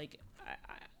it. Like,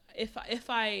 if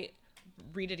I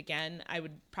read it again, I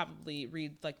would probably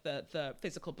read, like, the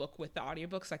physical book with the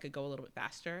audiobook, so I could go a little bit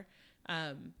faster,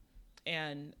 and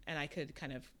I could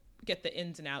kind of get the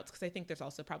ins and outs, because I think there's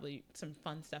also probably some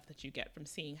fun stuff that you get from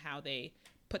seeing how they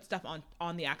put stuff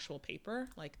on the actual paper,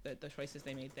 like the choices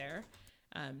they made there.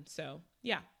 So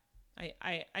yeah,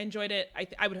 I enjoyed it.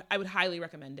 I would highly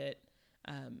recommend it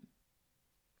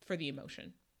for the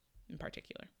emotion in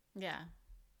particular. Yeah.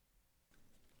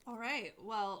 All right.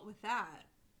 Well, with that,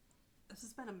 this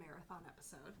has been a marathon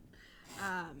episode.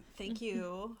 Thank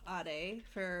you, Ade,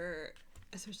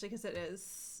 especially because it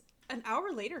is an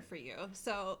hour later for you.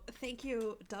 So thank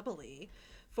you doubly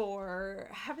for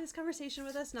having this conversation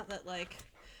with us. Not that, like,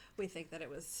 we think that it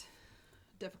was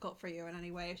difficult for you in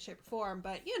any way, shape, or form,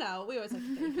 but, you know, we always like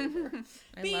to thank you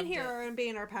for being here and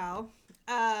being our pal.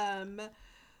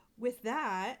 With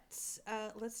that,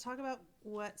 let's talk about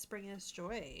what's bringing us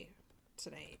joy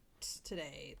today,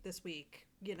 this week,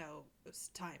 you know,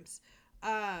 times.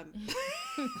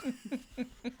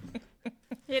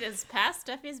 It is past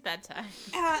Steffi's bedtime.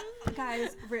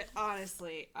 Guys,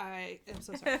 honestly, I am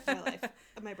so sorry for my life,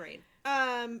 my brain.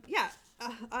 Yeah,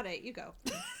 Ade, you go.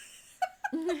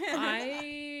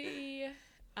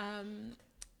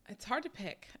 It's hard to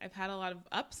pick. I've had a lot of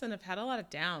ups and I've had a lot of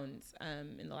downs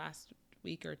in the last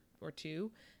week or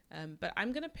two. But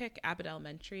I'm going to pick Abbott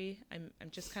Elementary. I'm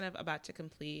just kind of about to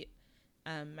complete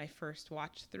my first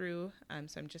watch through.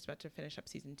 So I'm just about to finish up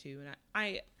season 2.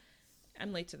 And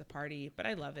I'm late to the party, but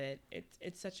I love it.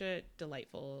 It's such a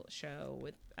delightful show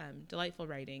with delightful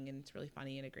writing, and it's really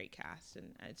funny and a great cast.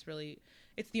 And it's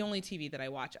the only TV that I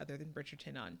watch other than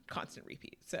Bridgerton on constant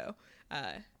repeat. So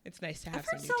it's nice to have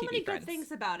some new TV friends. I've heard so many good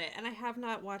things about it, and I have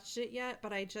not watched it yet,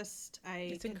 but I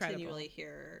continually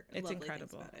hear lovely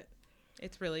things about it.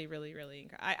 It's really, really, really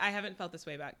incredible. I haven't felt this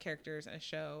way about characters in a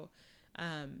show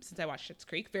since I watched Schitt's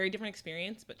Creek. Very different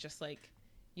experience, but just like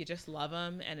you just love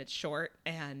them, and it's short,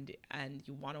 and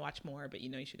you want to watch more, but you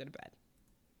know you should go to bed.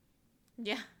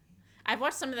 Yeah. I've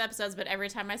watched some of the episodes, but every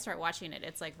time I start watching it,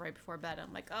 it's like right before bed.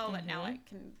 I'm like, oh, but now I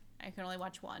can only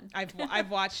watch one.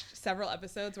 I've watched several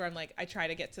episodes where I'm like, I try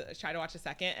to watch a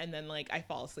second, and then like I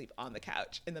fall asleep on the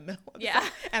couch in the middle of yeah,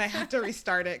 and I have to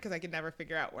restart it because I can never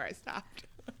figure out where I stopped.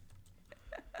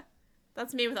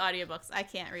 That's me with audiobooks. I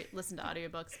can't listen to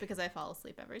audiobooks because I fall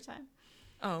asleep every time.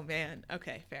 Oh man.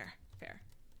 Okay, fair.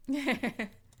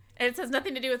 It has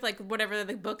nothing to do with like whatever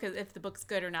the book is, if the book's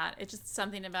good or not. It's just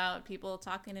something about people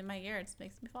talking in my ear. It just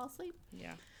makes me fall asleep.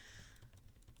 Yeah.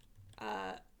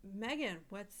 Megan,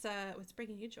 what's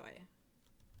bringing you joy?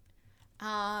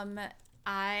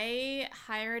 I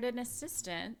hired an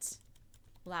assistant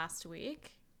last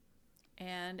week,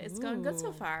 and it's going good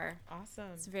so far. Awesome.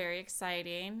 It's very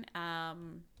exciting.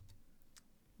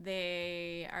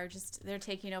 They're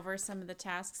taking over some of the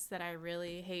tasks that I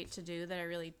really hate to do, that are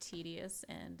really tedious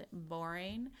and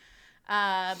boring.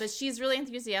 But she's really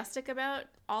enthusiastic about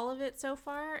all of it so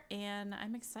far, and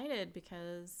I'm excited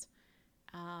because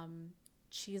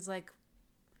she's like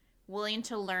willing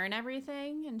to learn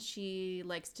everything, and she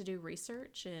likes to do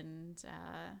research, and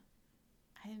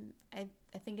I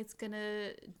think it's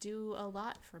gonna do a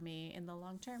lot for me in the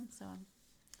long term. So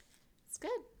it's good.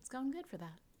 It's going good for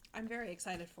that. I'm very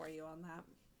excited for you on that.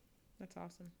 That's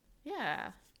awesome.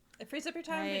 Yeah. It frees up your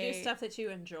time to do stuff that you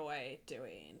enjoy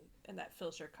doing, and that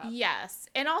fills your cup. Yes.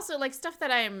 And also like stuff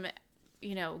that I'm,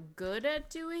 good at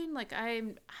doing. Like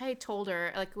I told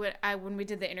her, like when we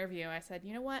did the interview, I said,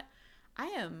 you know what? I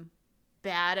am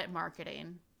bad at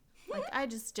marketing. Like I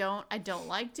don't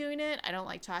like doing it. I don't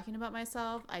like talking about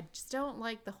myself. I just don't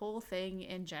like the whole thing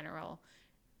in general.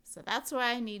 So that's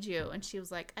why I need you. And she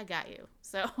was like, I got you.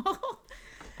 So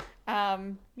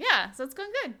so it's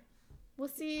going good. We'll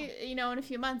see, in a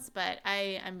few months, but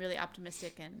I'm really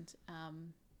optimistic, and I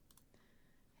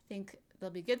think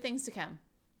there'll be good things to come.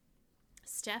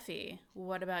 Steffi,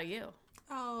 what about you?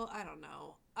 Oh, I don't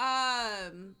know.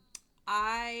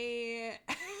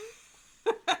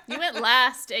 You went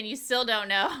last and you still don't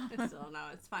know. I still don't know.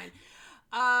 It's fine.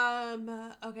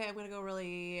 Okay, I'm going to go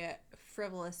really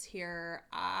frivolous here.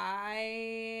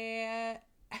 I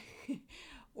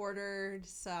ordered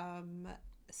some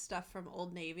stuff from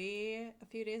Old Navy a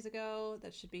few days ago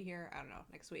that should be here, I don't know,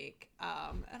 next week.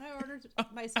 And I ordered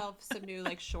myself some new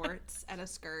like shorts and a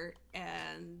skirt,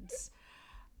 and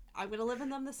I'm going to live in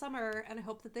them this summer, and I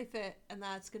hope that they fit, and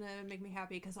that's going to make me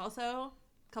happy, because also a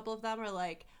couple of them are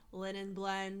like linen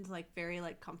blend, like very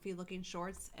like comfy looking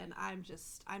shorts, and I'm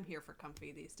here for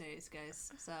comfy these days,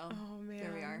 guys. So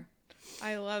there we are.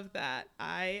 I love that.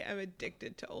 I am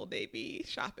addicted to Old Navy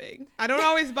shopping. I don't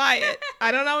always buy it.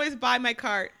 I don't always buy my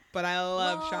cart, but I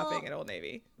love shopping at Old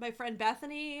Navy. My friend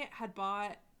Bethany had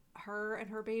bought her and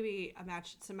her baby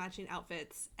some matching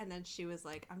outfits, and then she was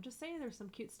like, I'm just saying there's some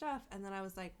cute stuff, and then I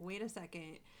was like, wait a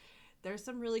second, there's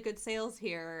some really good sales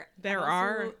here. There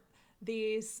are.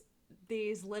 These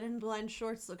linen blend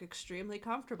shorts look extremely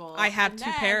comfortable. I have two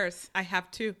pairs. I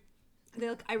have two.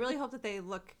 I really hope that they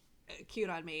look cute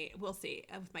on me. We'll see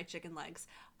with my chicken legs.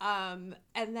 And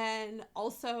then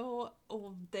also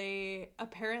they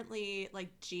apparently like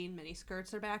jean mini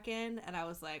skirts are back in, and I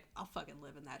was like, I'll fucking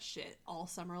live in that shit all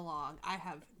summer long. I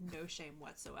have no shame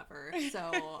whatsoever.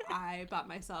 So I bought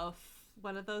myself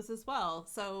one of those as well.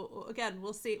 So again,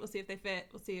 we'll see if they fit.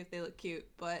 We'll see if they look cute.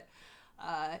 But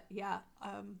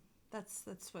that's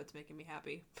what's making me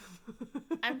happy.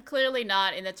 I'm clearly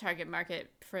not in the target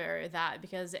market for that,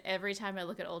 because every time I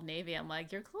look at Old Navy, I'm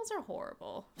like, your clothes are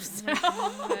horrible. So,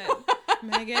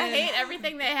 Megan, I hate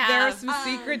everything they have. There are some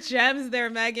secret gems there,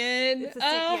 Megan.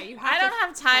 I don't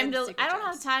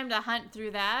have time to hunt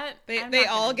through that. They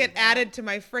all get added to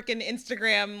my frickin'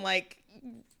 Instagram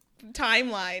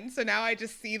timeline, so now I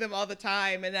just see them all the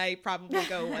time, and I probably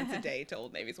go once a day to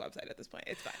Old Navy's website at this point.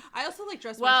 It's fine. I also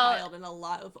dress my child in a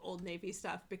lot of Old Navy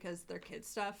stuff, because their kids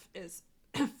stuff is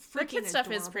freaking their kids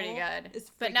stuff is pretty good.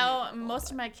 But now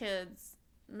most of my kids,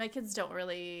 my kids don't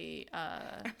really.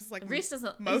 I was like, Reese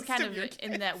doesn't. He's most kind of of your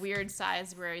in that weird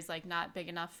size where he's like not big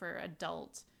enough for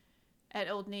adult at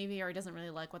Old Navy, or he doesn't really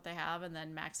like what they have. And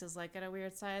then Max is like at a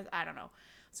weird size. I don't know.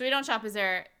 So we don't shop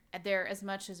there as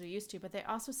much as we used to. But they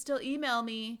also still email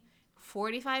me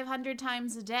 4,500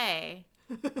 times a day.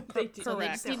 They do. So they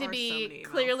Correct. just need There to are be so many emails.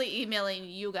 clearly emailing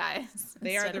you guys.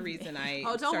 They are instead the of me. reason I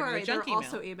Oh, don't started worry. a They're junk email.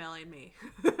 also emailing me.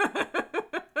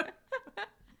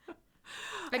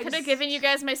 I could have given you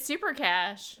guys my super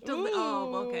cash.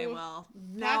 Oh, okay. Ooh. Well,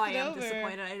 now I Pass it am over.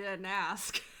 disappointed I didn't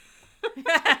ask.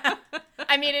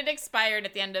 I mean, it expired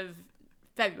at the end of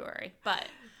February, but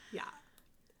Yeah,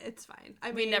 it's fine.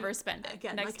 I we mean, never spend it.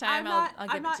 Again, Next like, time, I'll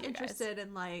give I'm not it to you guys. interested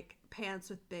in like pants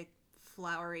with big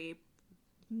flowery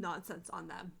nonsense on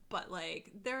them, but like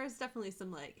there is definitely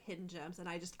some like hidden gems, and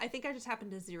I think I just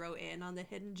happened to zero in on the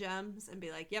hidden gems and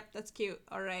be like, yep, that's cute,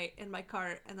 all right, in my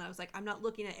cart. And then I was like, I'm not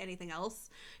looking at anything else,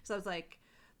 because I was like,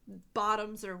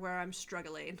 bottoms are where I'm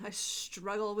struggling. I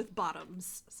struggle with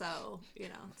bottoms, so you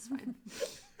know, it's fine.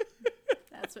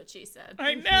 That's what she said.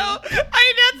 I know.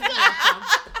 I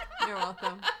know. You're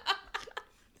welcome.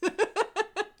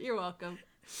 You're welcome.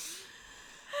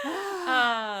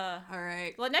 All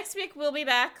right. Well, next week we'll be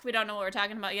back. We don't know what we're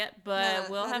talking about yet, but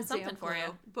we'll Not have a something damn for you.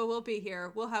 clue. But we'll be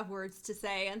here. We'll have words to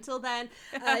say. Until then,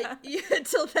 you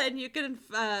can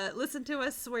listen to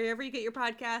us wherever you get your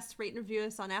podcasts. Rate and review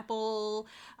us on Apple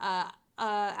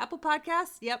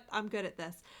Podcasts. Yep, I'm good at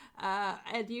this.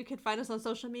 And you can find us on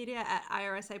social media at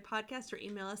IRSI Podcast, or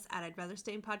email us at I'd rather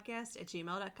stay in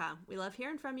podcast@gmail.com. We love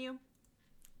hearing from you.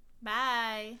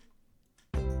 Bye.